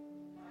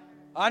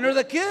Honor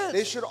the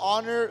kids.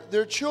 honor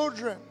their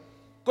children.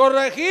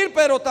 Corregir,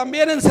 pero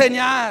también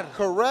enseñar.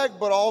 Correct,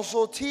 but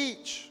also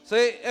teach.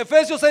 Sí,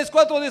 Efesios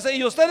 6:4 dice,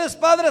 y ustedes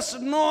padres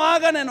no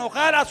hagan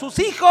enojar a sus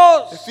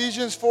hijos,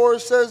 Ephesians 4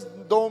 says,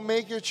 don't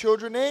make your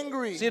children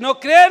angry, sino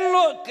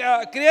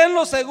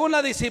críenlos según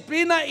la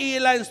disciplina y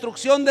la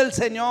instrucción del but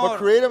Señor.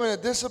 create them in a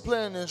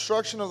discipline and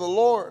instruction of the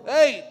Lord.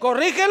 Hey,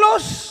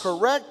 corrígelos,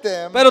 Correct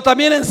them, pero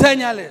también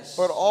enséñales.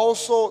 but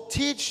also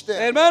teach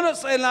them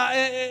Hermanos,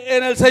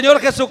 en el Señor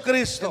in the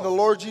Jesucristo.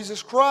 Lord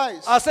Jesus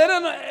Christ. Hacer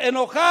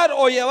enojar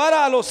o llevar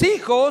a los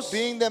hijos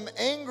Being them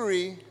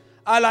angry,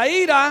 a la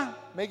ira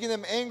making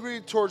them angry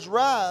towards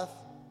wrath,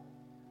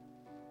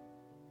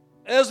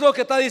 es lo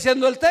que está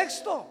diciendo el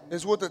texto.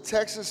 is what the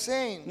text is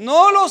saying.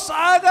 No los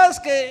hagas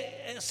que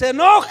se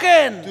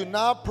enojen. Do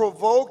not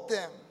provoke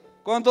them.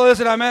 ¿Cuánto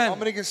dicen How amén?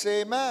 many can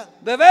say amen?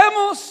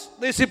 Debemos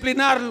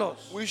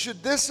disciplinarlos. We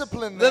should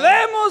discipline them.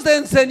 Debemos de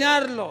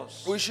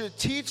enseñarlos. We should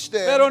teach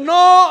them, Pero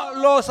no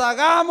los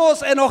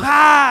hagamos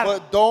enojar.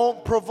 but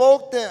don't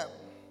provoke them.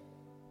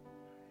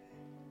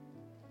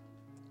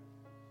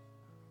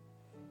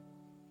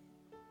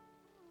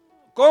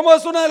 ¿Cómo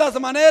es una de las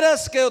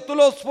maneras que tú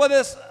los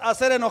puedes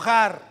hacer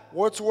enojar?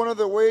 What's one of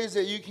the ways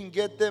that you can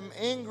get them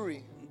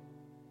angry?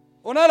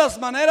 Una de las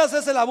maneras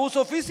es el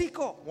abuso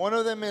físico. One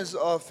of them is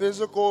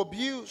physical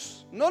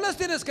abuse. No les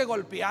tienes que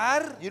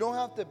golpear. You don't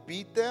have to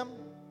beat them.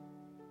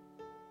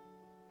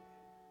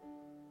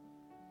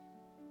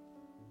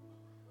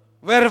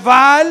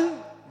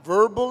 Verbal,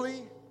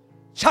 Verbally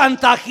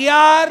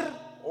chantajear.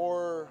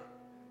 or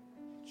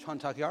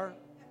Chantajear.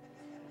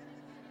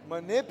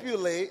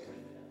 manipulate.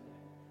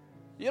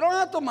 You don't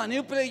have to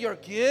manipulate your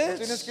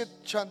Tienes kids. que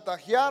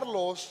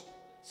chantajearlos.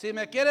 Si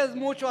me quieres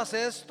mucho, haz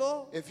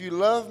esto. If you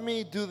love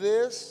me, do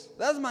this.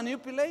 That's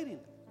manipulating.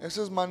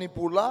 Eso es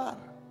manipular.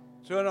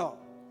 ¿Sí o no?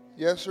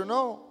 Yes or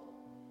no?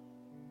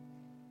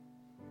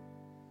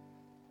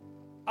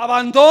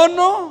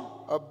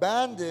 Abandono.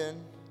 Abandon.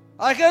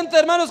 Hay gente,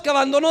 hermanos, que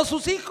abandonó a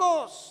sus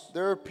hijos.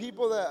 There are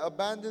people that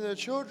abandon their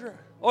children,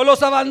 O los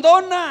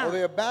abandona. or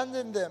they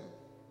abandon them,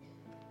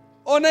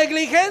 O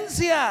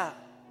negligencia.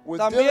 With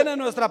También dili- en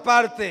nuestra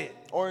parte.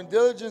 or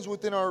indigence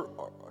within our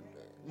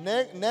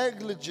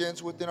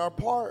negligence within our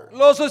part,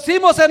 Los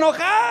hicimos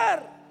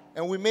enojar.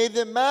 and we made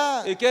them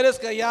mad. Y quieres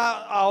que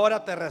ya ahora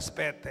te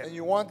respeten. And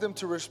you want them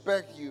to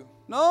respect you.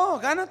 No,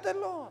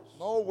 gánatelos.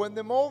 No, win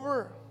them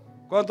over.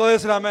 ¿Cuánto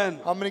dicen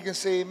amén? How many can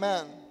say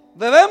amen?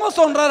 Debemos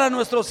honrar a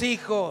nuestros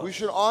hijos. We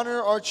should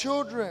honor our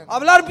children.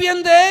 Hablar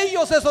bien de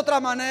ellos es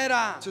otra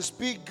manera. To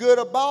speak good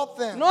about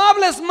them. No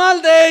hables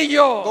mal de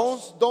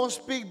ellos. Don't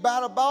speak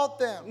bad about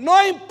them. No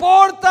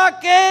importa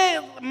que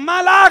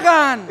mal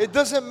hagan. It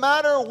doesn't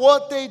matter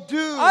what they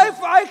do.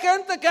 Hay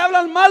gente que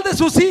hablan mal de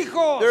sus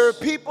hijos. There are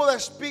people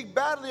that speak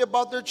badly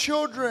about their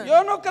children.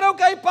 Yo no creo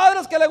que hay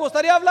padres que le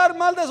gustaría hablar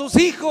mal de sus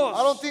hijos.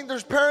 I don't think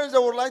there's parents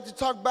that would like to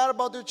talk bad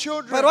about their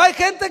children. Pero hay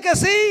gente que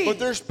sí. But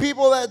there's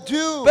people that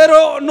do.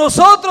 Pero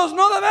nosotros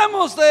no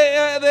debemos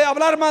de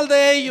hablar mal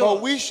de ellos.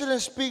 But we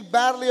shouldn't speak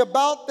badly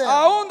about them.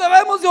 Aún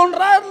debemos de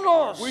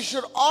honrarlos. We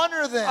should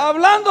honor them.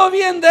 Hablando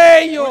bien de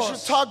We should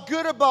ellos. talk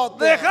good about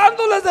them.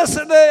 Dejándoles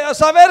de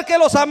saber que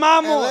los And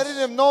amamos. letting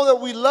them know that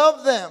we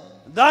love them.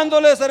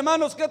 Dándoles,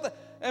 hermanos,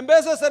 en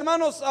veces,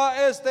 hermanos,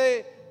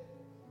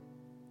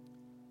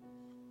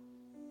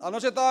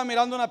 anoche estaba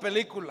mirando una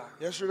película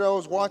Yesterday I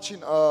was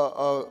watching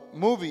a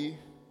movie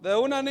de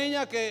una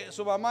niña que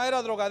su mamá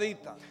era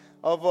drogadita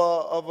of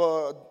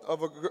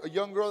a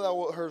young girl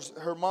that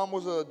her mom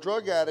was a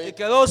drug y addict,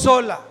 quedó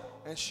sola.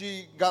 and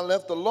she got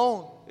left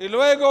alone. Y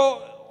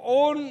luego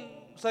un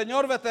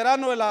señor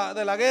veterano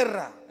de la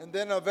guerra And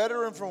then a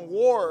veteran from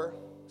war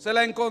se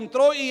la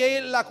encontró y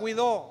él la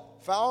cuidó.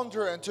 found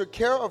her and took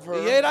care of her.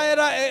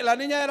 Y la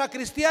niña era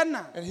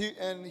cristiana. And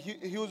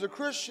he was a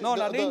Christian. No,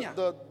 la the, niña.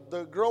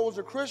 the girl was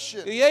a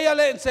Christian. Y ella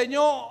le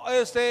enseñó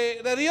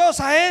de Dios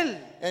a él.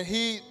 And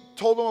he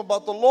told him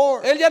about the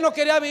Lord. Él ya no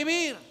quería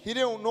vivir. He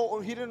didn't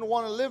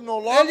want to live no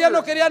Él ya no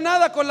longer. quería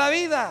nada con la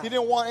vida. He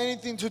didn't want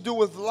anything to do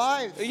with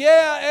life. Y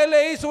él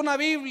le hizo una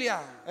Biblia.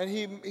 And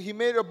he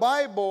made a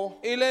Bible.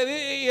 Y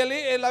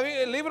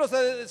el libro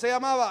se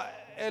llamaba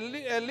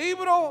el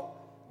libro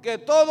que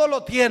todo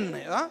lo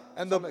tiene. ¿Ah?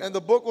 And the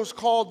book was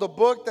called The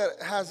Book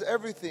That Has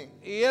Everything.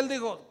 Y él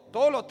dijo,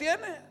 ¿todo lo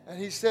tiene? And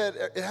he said,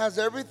 it has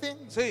everything?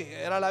 Sí,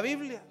 era la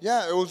Biblia.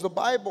 Yeah, it was the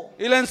Bible.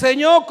 Y le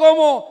enseñó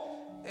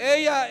cómo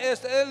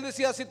él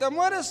decía, si te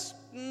mueres,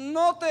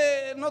 no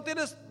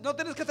tienes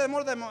que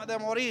temor de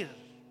morir.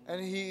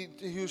 And he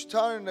was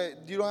telling her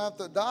that you don't have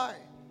to die.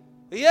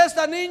 Y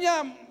esta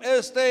niña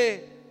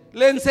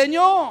le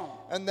enseñó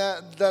And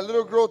that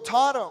little girl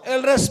taught him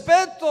el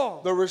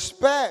respeto. the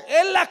respect.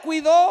 Él la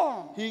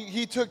cuidó,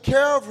 He took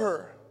care of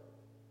her.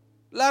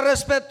 la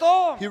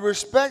respetó. He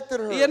respected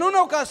her. Y en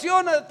una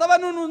ocasión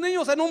estaban unos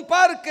niños en un And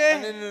parque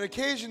in an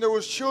occasion there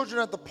was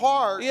children at the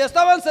park. y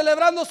estaban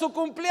celebrando su And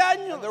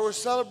cumpleaños. they were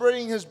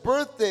celebrating his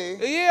birthday.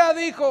 Y ella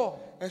dijo,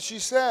 And she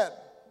said,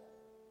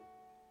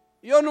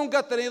 yo nunca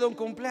he tenido un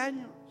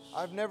cumpleaños.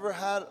 I've never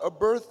had a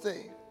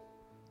birthday.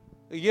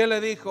 Y él le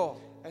dijo,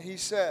 And he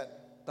said,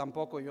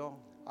 tampoco yo.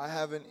 I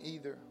haven't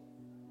either.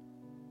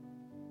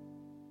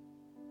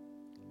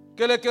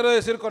 ¿Qué le quiero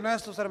decir con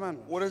estos,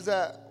 hermanos? What is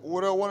that?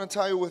 What I want to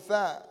tell you with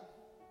that?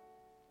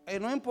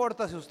 No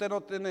importa si usted no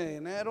tiene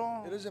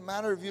dinero, It doesn't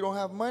matter if you don't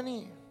have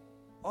money.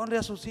 honre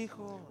a sus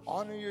hijos.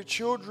 Honor your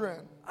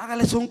children.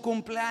 Hágales un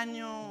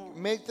cumpleaños.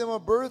 Make them a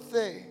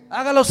birthday.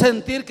 Hágalos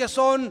sentir que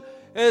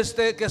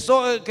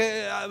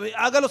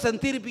hágalos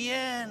sentir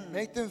bien.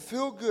 Make them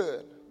feel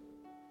good.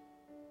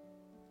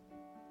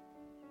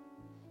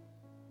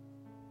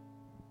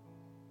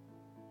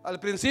 Al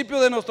principio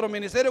de nuestro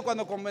ministerio,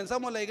 cuando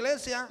comenzamos la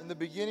iglesia, In the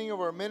beginning of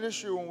our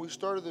ministry, when we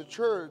started the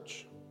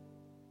church,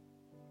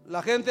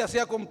 La gente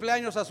hacía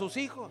cumpleaños a sus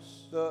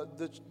hijos.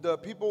 The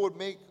people would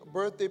make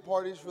birthday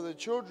parties for their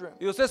children.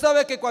 Y usted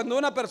sabe que cuando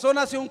una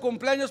persona hace un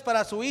cumpleaños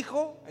para su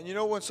hijo, And you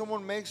know, when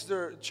someone makes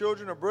their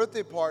children a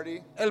birthday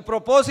party, el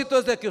propósito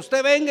es de que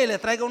usted venga y le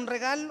traiga un the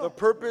regalo.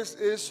 purpose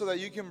is so that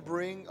you can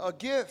bring a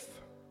gift.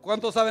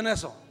 ¿Cuántos saben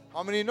eso?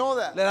 How many know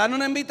that? Le dan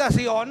una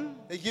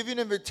invitación They give you an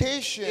y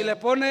invitation le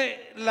pone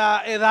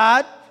la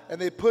edad, and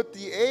they put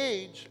the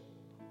age,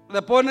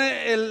 le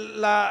pone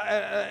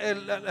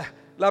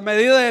la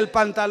medida del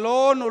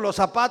pantalón o los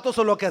zapatos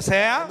o lo que and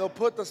sea. they'll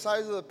put the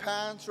size of the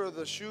pants or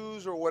the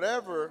shoes or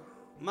whatever.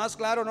 Más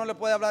claro no le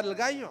puede hablar el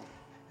gallo.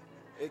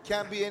 It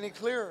can't be any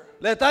clearer.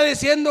 Le está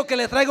diciendo que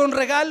le traiga un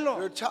regalo.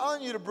 They're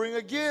telling you to bring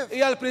a gift.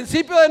 Y al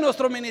principio de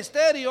nuestro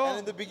ministerio, And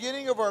in the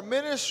beginning of our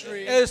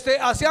ministry,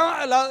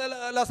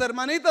 las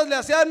hermanitas le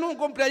hacían un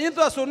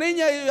cumpleañito a su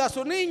niña y a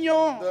su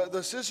niño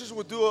the sisters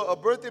would do a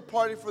birthday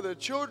party for their y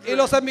children,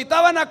 los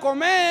invitaban a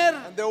comer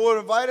and they would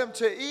invite them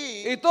to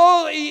eat.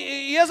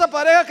 y esa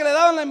pareja que le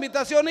daban la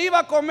invitación iba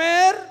a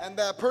comer And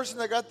that person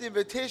that got the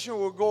invitation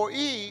would go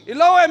eat. y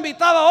luego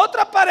invitaba a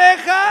otra And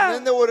pareja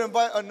then they would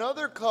invite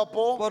another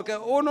couple, porque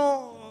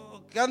uno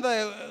que anda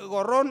de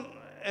gorrón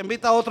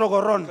invita a otro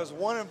gorrón because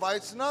one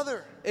invites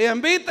another. y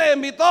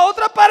invitó a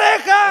otra And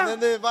pareja, then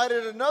they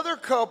invited another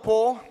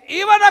couple.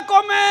 iban a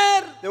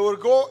comer They would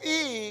go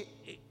eat,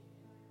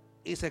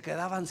 y se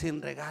quedaban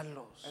sin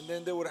regalos. and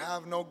then they would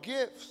have no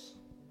gifts.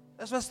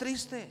 Eso es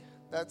triste.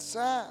 That's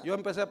sad. Yo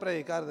empecé a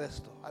predicar de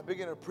esto, I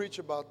began to preach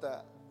about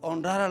that,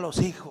 honrar a los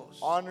hijos.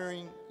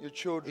 honoring your Y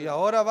children.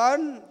 ahora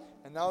van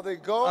And now they a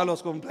go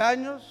los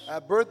cumpleaños,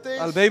 at birthdays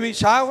al baby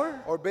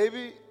shower or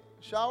baby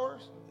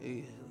showers,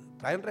 y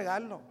traen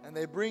regalo. and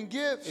they bring Y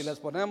gifts. les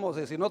ponemos,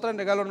 y si no traen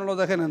regalo no los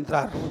dejen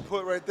entrar.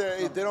 Put right there,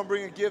 if they don't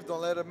bring a gift,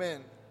 don't let them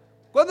in.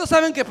 ¿Cuántos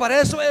saben que para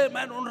eso,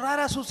 hermano, honrar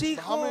a sus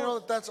How many know hijos?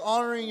 that that's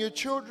honoring your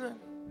children?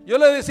 Yo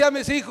le decía a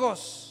mis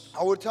hijos,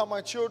 I would tell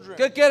my children,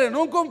 ¿qué quieren?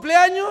 ¿Un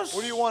cumpleaños?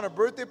 what do you want, a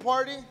birthday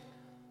party?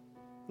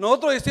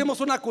 Nosotros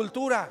hicimos una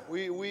cultura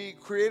We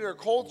created a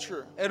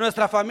culture en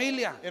nuestra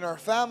familia. in our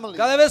family.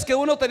 Cada vez que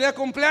uno tenía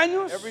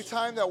cumpleaños, Every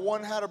time that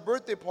one had a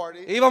birthday party,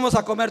 íbamos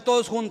a comer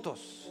todos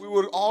juntos, we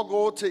would all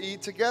go to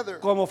eat together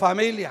como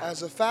familia.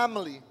 as a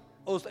family.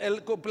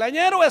 El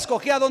cumpleañero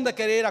escogía dónde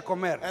quería ir a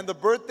comer. And the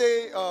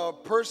birthday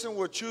person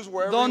would choose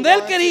wherever, Donde he él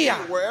wanted to quería.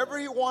 eat, wherever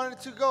he wanted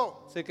to go.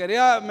 Si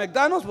quería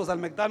McDonald's, pues al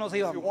McDonald's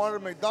If he íbamos.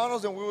 wanted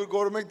McDonald's, then we would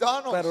go to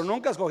McDonald's. Pero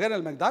nunca escogían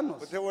el McDonald's.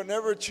 But they would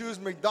never choose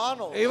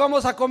McDonald's.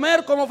 Íbamos a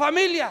comer como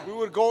familia. We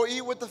would go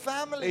eat with the Y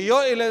family.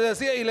 yo les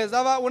decía y les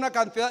daba una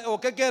cantidad, o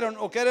qué quieren,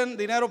 o quieren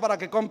dinero para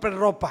que compren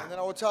ropa. And then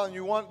I would tell them,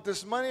 you want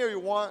this money or you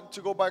want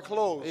to go buy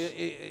clothes?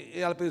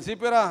 Y al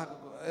principio era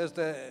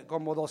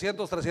como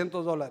 $200,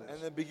 $300. And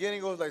in the beginning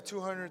it was like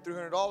 $200,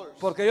 $300.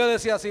 Porque yo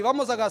decía, si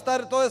vamos a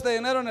gastar todo este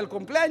dinero en el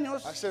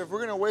cumpleaños I said, if we're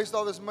going to waste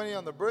all this money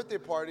on the birthday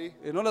party,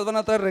 y no les van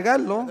a traer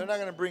regalo, they're not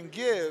going to bring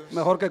gifts,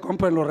 mejor que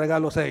compren los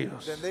regalos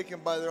ellos. then they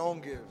can buy their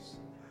own gifts.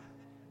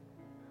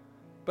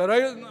 Pero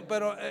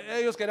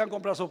ellos querían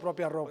comprar su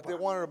propia But they ropa.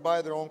 wanted to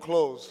buy their own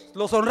clothes.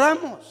 Los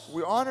honramos.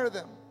 We honor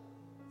them.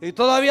 Y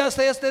todavía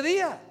hasta este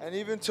día. And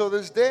even till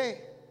this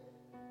day,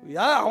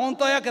 Ya, aún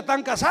todavía que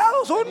están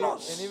casados and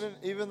unos.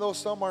 even though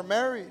some are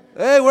married,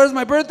 Hey, where's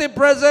my birthday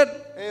present?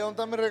 hey, ¿dónde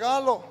está mi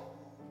regalo?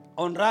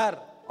 Honrar.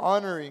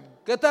 Honoring.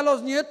 ¿Qué tal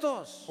los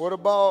nietos? What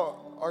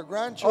about our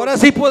grandchildren? Ahora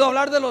sí puedo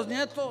hablar de los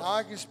nietos. Now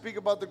I can speak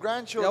about the Ya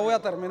grandchildren. voy a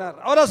terminar.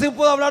 Ahora sí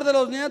puedo hablar de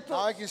los nietos.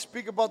 Now I can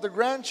speak about the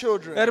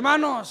grandchildren.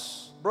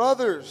 Hermanos,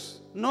 Brothers,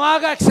 no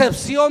haga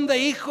excepción de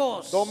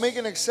hijos. don't make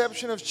an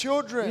exception of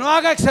children. No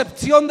haga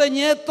excepción de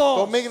nietos.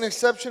 Don't make an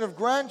exception of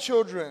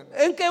grandchildren.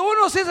 En que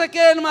unos sí se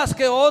quieren más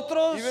que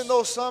otros. Even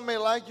though some may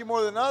like you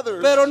more than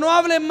others, Pero no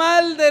hable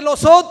mal de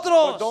los but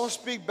otros. don't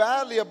speak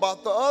badly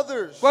about the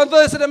others. Cuando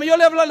yo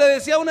le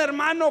decía a un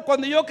hermano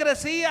cuando yo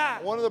crecía,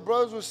 One of the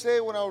brothers would say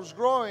when I was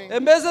growing,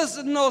 en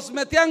veces nos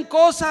metían at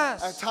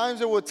cosas. times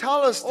they would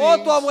tell us Oh,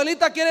 things. tu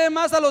abuelita quiere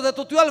más a los de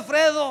tu tío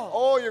Alfredo.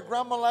 Oh, your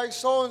grandma likes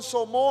so and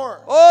so more.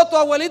 Oh, tu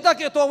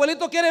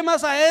abuelito quiere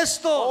más a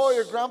Oh,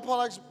 your estos. grandpa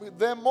likes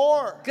them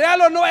more.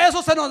 Créalo o no,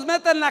 eso se nos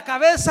mete en la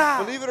cabeza.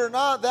 Believe it or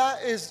not, that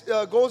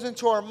goes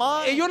into our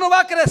Y mind. uno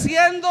va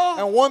creciendo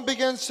And one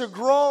begins to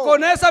grow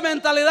con esa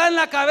mentalidad en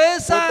la with that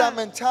cabeza.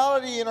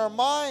 mentality in our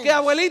mind. Que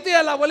abuelita y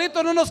el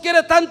abuelito no nos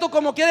quiere tanto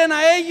como quieren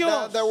a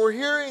ellos. That we're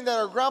hearing that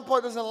our grandpa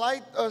doesn't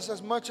like us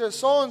as much as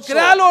so and so.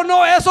 Créalo o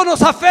no, eso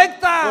nos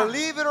afecta.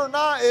 Believe it or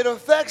not, it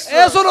affects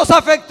Eso us. nos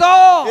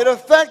afectó It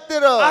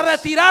affected a us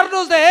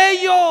retirarnos de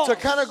ellos. to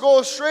kind of go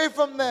astray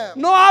from them.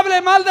 No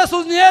hable mal de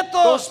sus Don't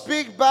nietos.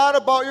 speak bad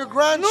about your Nunca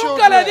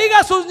le grandchildren. diga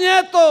a sus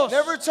nietos.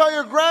 Never tell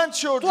your Tu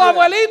grandchildren.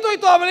 abuelito y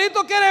tu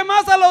abuelito quiere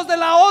más a los de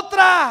la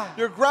otra.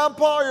 Your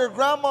grandpa or your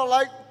grandma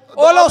like the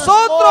O los others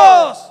more,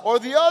 otros. or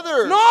the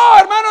others. No,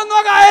 hermanos, no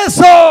haga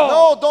eso.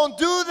 No, don't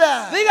do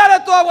that. Dígale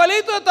a tu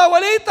abuelito y de tu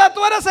abuelita,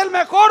 tú eres el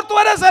mejor, tú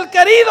eres el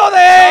querido de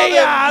Tell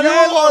ella.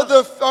 them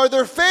you are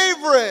their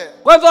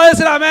favorite. ¿Cuántos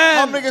dicen How many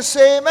amén? can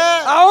say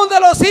amen? Aún de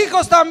los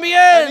hijos And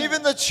también.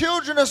 even the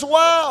children as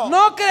well.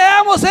 No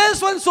creamos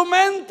eso en su Let's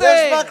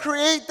mente. not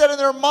create that in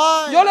their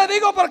mind. Yo le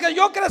digo porque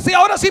yo crecí,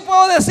 ahora sí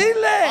puedo I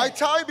decirle.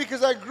 tell you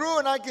because I grew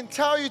and I can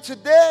tell you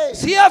today.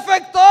 Sí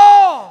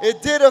afectó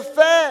It did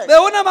affect de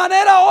una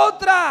manera u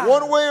otra.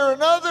 one way or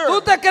another.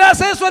 Tú te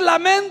creas eso en la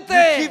You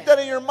mente. keep that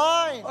in your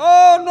mind.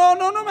 Oh,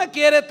 no me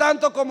quiere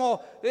tanto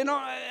como, no,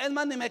 es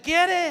más, ni me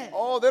quiere.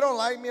 Oh, they don't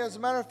like me. As a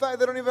matter of fact,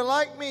 they don't even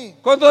like me.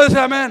 ¿Cuántos dicen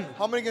amén?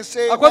 How many can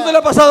say ¿A cuánto le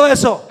ha amen? pasado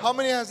eso? How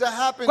many has that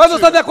happened ¿Cuántos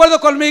están de to? acuerdo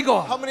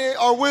conmigo? How many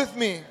are with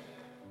me?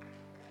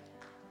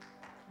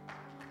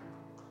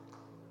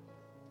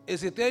 Y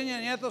si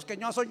tienen nietos que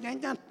no son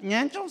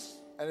nietos,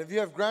 And if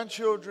you have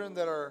grandchildren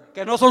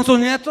que no son sus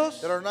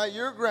nietos, that are not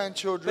your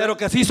grandchildren, pero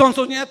que sí son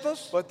sus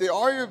nietos, but they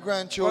are your ¿cuántos me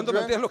grandchildren,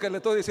 entienden lo que le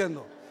estoy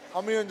diciendo?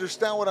 how many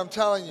understand what I'm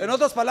telling En you?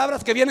 otras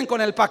palabras, que vienen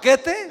con el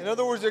paquete, In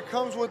other words, it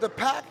comes with a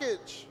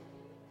package.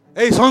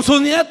 ¡ey, son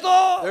sus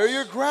nietos! They're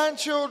your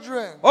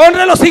grandchildren.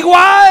 ¡Honrelos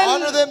igual!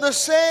 Honor them the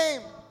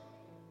same.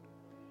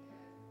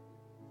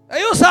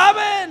 Ellos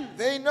saben,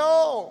 They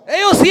know.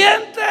 ellos They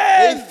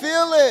sienten,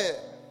 feel it.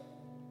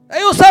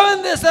 ellos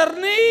saben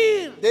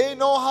discernir They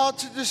know how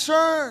to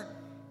discern.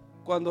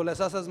 cuando les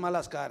haces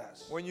malas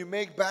caras, When you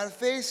make bad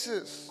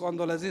faces,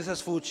 cuando les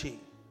dices fuchi.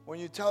 when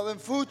you tell them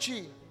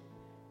fuchi,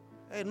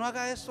 ¡Ey, no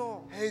haga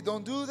eso! hey,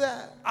 don't do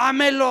that.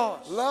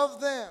 ¡Ámelos! Love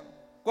them.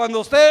 Cuando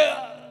usted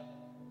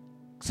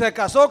se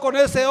casó con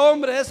ese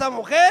hombre, esa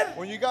mujer,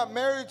 When you got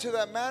married to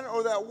that man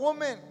or that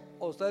woman,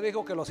 usted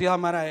dijo que los iba a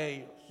amar a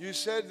ellos. you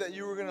said that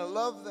you were going to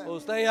love them.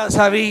 Usted ya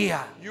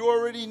sabía You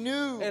already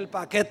knew el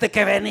paquete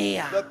que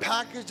venía. the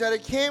package that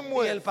it came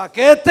Y el with.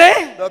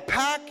 paquete The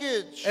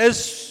package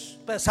es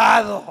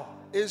pesado,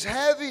 is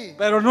heavy,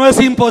 pero no es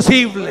but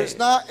imposible. it's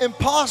not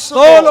impossible.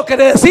 Todo lo que All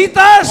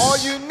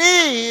necesitas you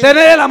need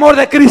tener el amor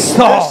de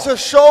Cristo. is to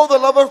show the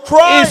love of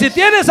Y si Christ.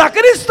 tienes a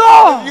Cristo,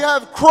 You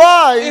have y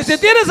Christ, si if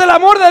tienes el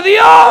amor de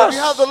Dios, you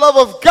have the love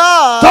of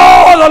God,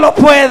 todo lo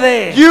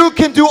puede. you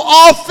can do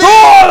all things.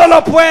 Todo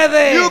lo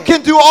puede. You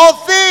can do all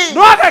things.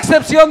 No haga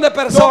excepción de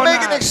Don't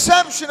make an personas.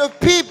 exception of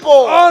people.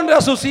 Honre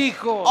a sus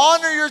hijos.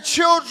 Honor your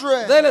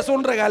children. Deles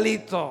un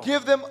regalito.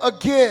 Give them a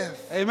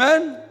gift.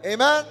 Amén.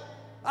 Amen.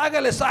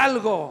 Hágales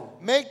algo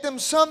Make them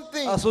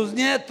something a sus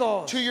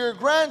nietos. to your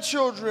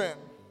grandchildren.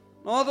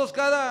 Nosotros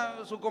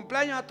cada su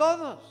cumpleaños a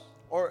todos.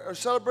 Or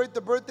celebrate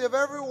the birthday of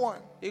everyone.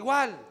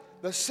 Igual.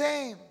 The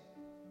same.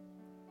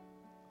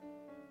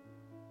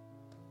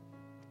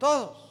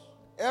 Todos.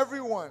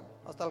 Everyone.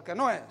 Hasta el que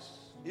no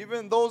es.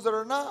 Even those that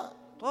are not.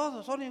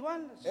 Todos son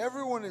iguales.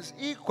 Everyone is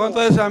equal.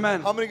 ¿Cuánto dice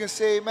amén? How many can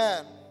say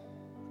amen?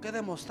 ¿Qué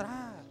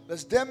demostrar?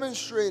 Let's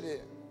demonstrate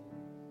it.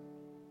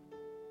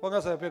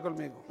 Póngase de pie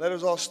conmigo. Let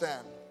us all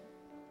stand.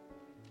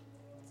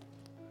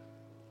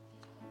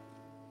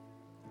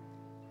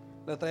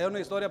 Le traía una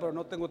historia, pero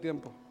no tengo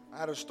tiempo. I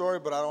had a story,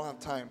 but I don't have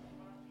time.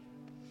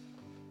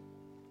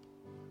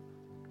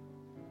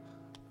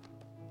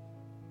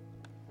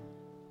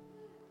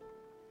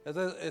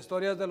 Esta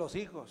historia es de los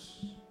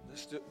hijos.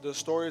 The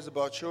story is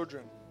about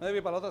children.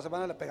 Maybe para la otra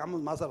semana le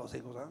pegamos más a los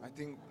hijos. ¿Eh? I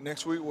think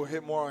next week we'll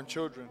hit more on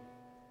children.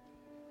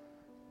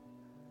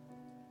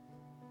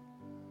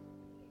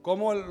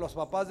 ¿Cómo los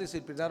papás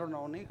disciplinaron a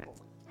un hijo?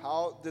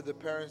 How did the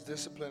parents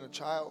discipline a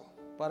child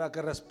Para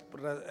que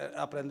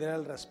aprendiera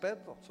el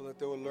respeto. so that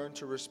they would learn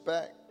to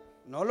respect?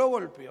 No lo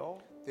golpeó.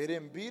 They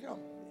didn't beat him,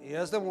 Y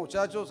este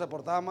muchacho se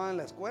portaba mal en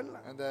la escuela.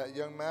 and that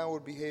young man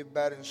would behave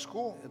bad in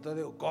school. Entonces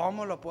digo,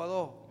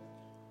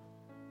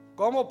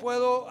 ¿cómo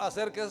puedo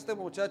hacer que este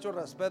muchacho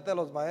respete a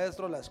los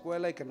maestros, la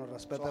escuela y que nos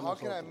respete So a how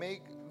can I nosotros?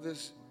 make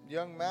this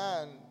young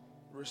man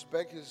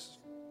respect his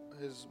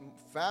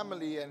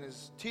family and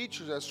his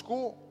teachers at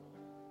school?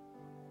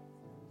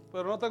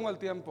 Pero no tengo el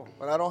tiempo.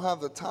 But I don't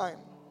have the time.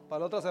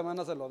 Para la otra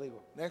semana se lo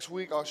digo. Next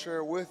week I'll share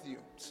it with you.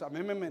 A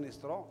mí me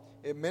ministró.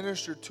 It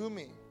ministered to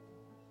me.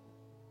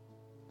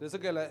 Dice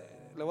que le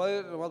voy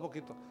a decir lo más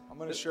poquito. I'm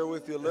going to share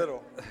with you a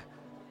little.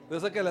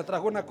 Dice que le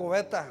trajo una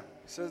cubeta.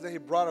 It says that he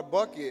brought a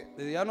bucket.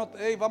 Dice, ya no,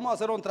 hey, vamos a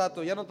hacer un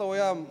trato. Ya no te voy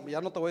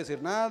a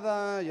decir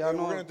nada. Ya Hey,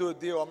 no, we're going to do a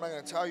deal. I'm not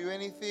going to tell you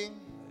anything.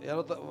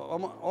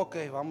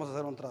 vamos a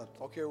hacer un trato.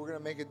 Okay, we're going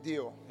to make a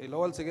deal. Y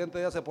luego el siguiente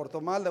día se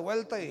portó mal de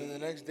vuelta And then the y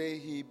next day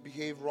he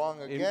behaved wrong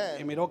y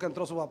again. miró que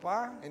entró su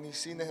papá. And he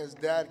seen that his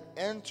dad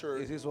Y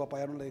entered, sí, su papá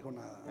ya no le dijo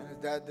nada. and his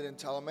dad didn't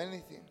tell him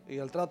anything. Y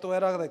el trato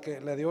era de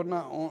que le dio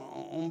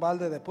un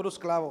balde de puros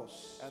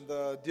clavos And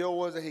the deal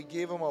was that he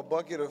gave him a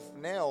bucket of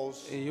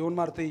nails y un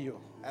martillo.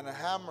 and a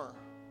hammer.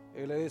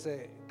 Y le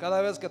dice,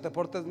 cada vez que te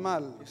portes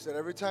mal, He said,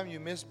 every time you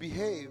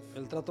misbehave,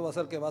 el trato va a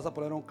ser que vas a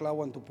poner un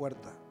clavo en tu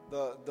puerta.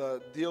 the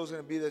deal is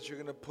going to be that you're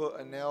going to put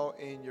a nail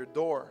in your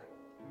door.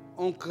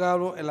 Un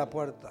clavo en la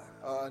puerta.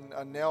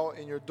 A nail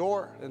in your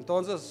door.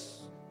 Entonces,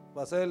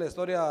 va a ser la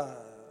historia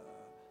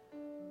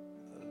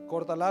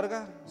corta,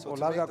 larga, o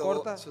larga,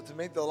 corta. So to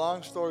make the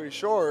long story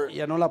short,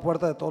 Llenó la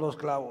puerta de todos los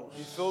clavos.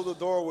 he filled the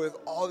door with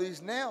all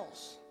these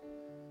nails.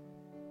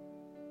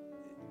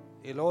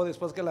 Y luego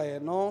después que la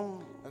llenó,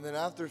 And then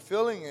after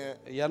filling it,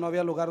 ya no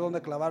había lugar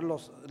donde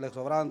clavarlos, le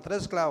sobraban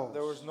 3 clavos.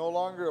 there was no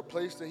longer a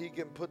place that he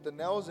can put the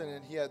nails in,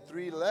 and he had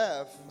 3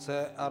 left.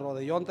 Se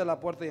arrodilló ante la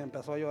puerta y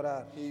empezó a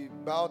llorar. He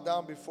bowed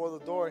down before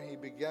the door and he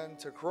began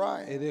to Y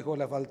cry. dijo,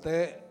 le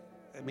falté,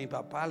 mi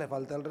papá, le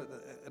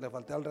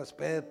falté al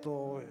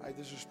respeto. I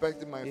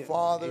disrespected my Y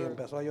father.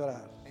 empezó a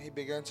llorar. And he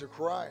began to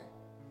cry.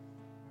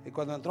 Y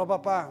cuando entró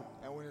papá,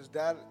 And when his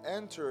dad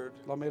entered,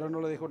 lo miró y no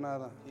le dijo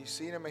nada. he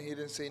seen him and he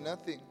didn't say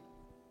nothing.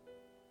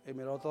 Y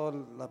miró toda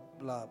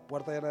la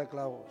puerta llena de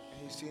clavos.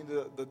 And he seen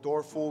the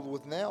door full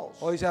with nails.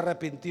 Hoy se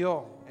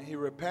arrepintió. And he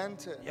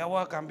repented. Ya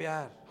voy a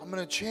cambiar. I'm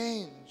going to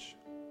change.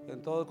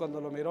 Entonces cuando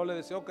lo miró le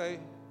decía, ok,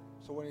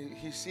 So when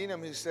he seen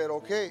him, he said,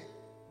 okay,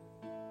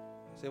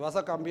 si vas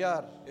a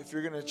cambiar, if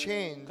you're going to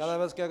change, cada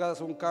vez que hagas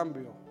un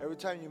cambio, every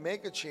time you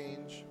make a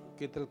change,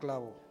 quita el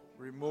clavo.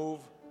 remove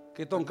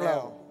Quita un the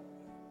clavo.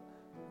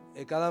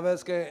 nail. Y cada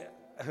vez que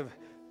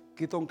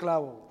quita un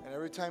clavo. And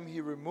every time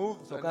he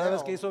removed So, the cada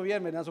vez que nail, hizo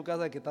bien, venía a su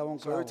casa y quitaba un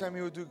so every clavo. time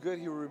he would do good,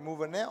 he would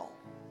remove a nail.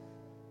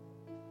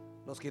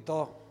 Los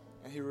quitó.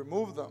 And he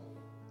removed them.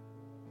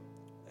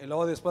 Y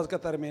luego después que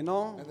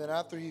terminó, And then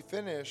after he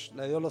finished,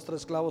 le dio los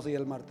 3 clavos y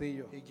el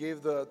martillo. he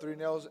gave the 3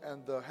 nails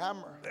and the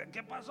hammer.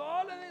 ¿Qué pasó?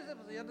 Le dice.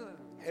 Pues ya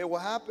Hey,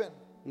 what happened?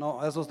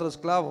 No, esos 3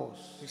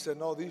 clavos He said,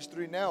 no, these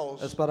 3 es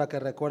nails, para que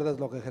recuerdes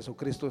lo que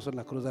Jesucristo hizo en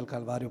la cruz del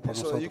Calvario por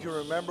so that you can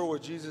nosotros. remember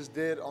what Jesus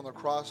did on the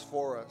cross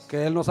for us.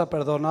 Que Él nos ha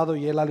perdonado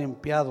y Él ha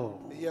limpiado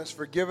He has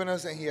forgiven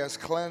us and he has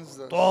cleansed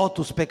us. todos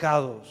tus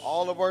pecados.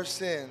 All of our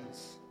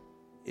sins.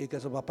 Y que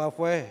su papá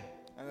fue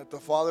And that the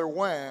Father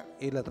went,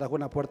 y le trajo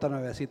una puerta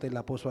nuevecita y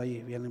la puso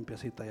ahí bien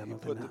limpiecita. Ya he no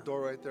put the tenía.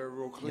 door right there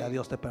real Ya clean.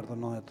 Dios te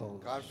perdonó de todo.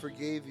 God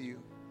forgave you.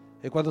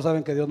 ¿Y cuántos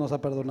saben que Dios nos ha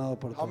perdonado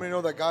por How todo? many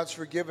know that God's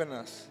forgiven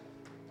us?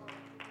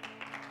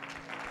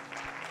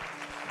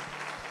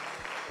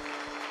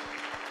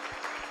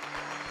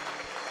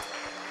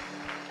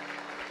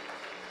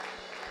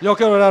 Yo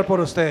quiero orar por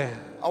usted.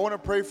 I want to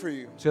pray for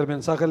you. Si el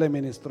mensaje le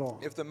ministró.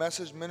 If the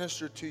message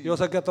ministered to Yo you,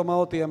 sé que ha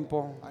tomado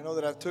tiempo, I know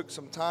that I took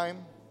some time,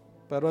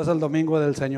 pero es el domingo del Señor.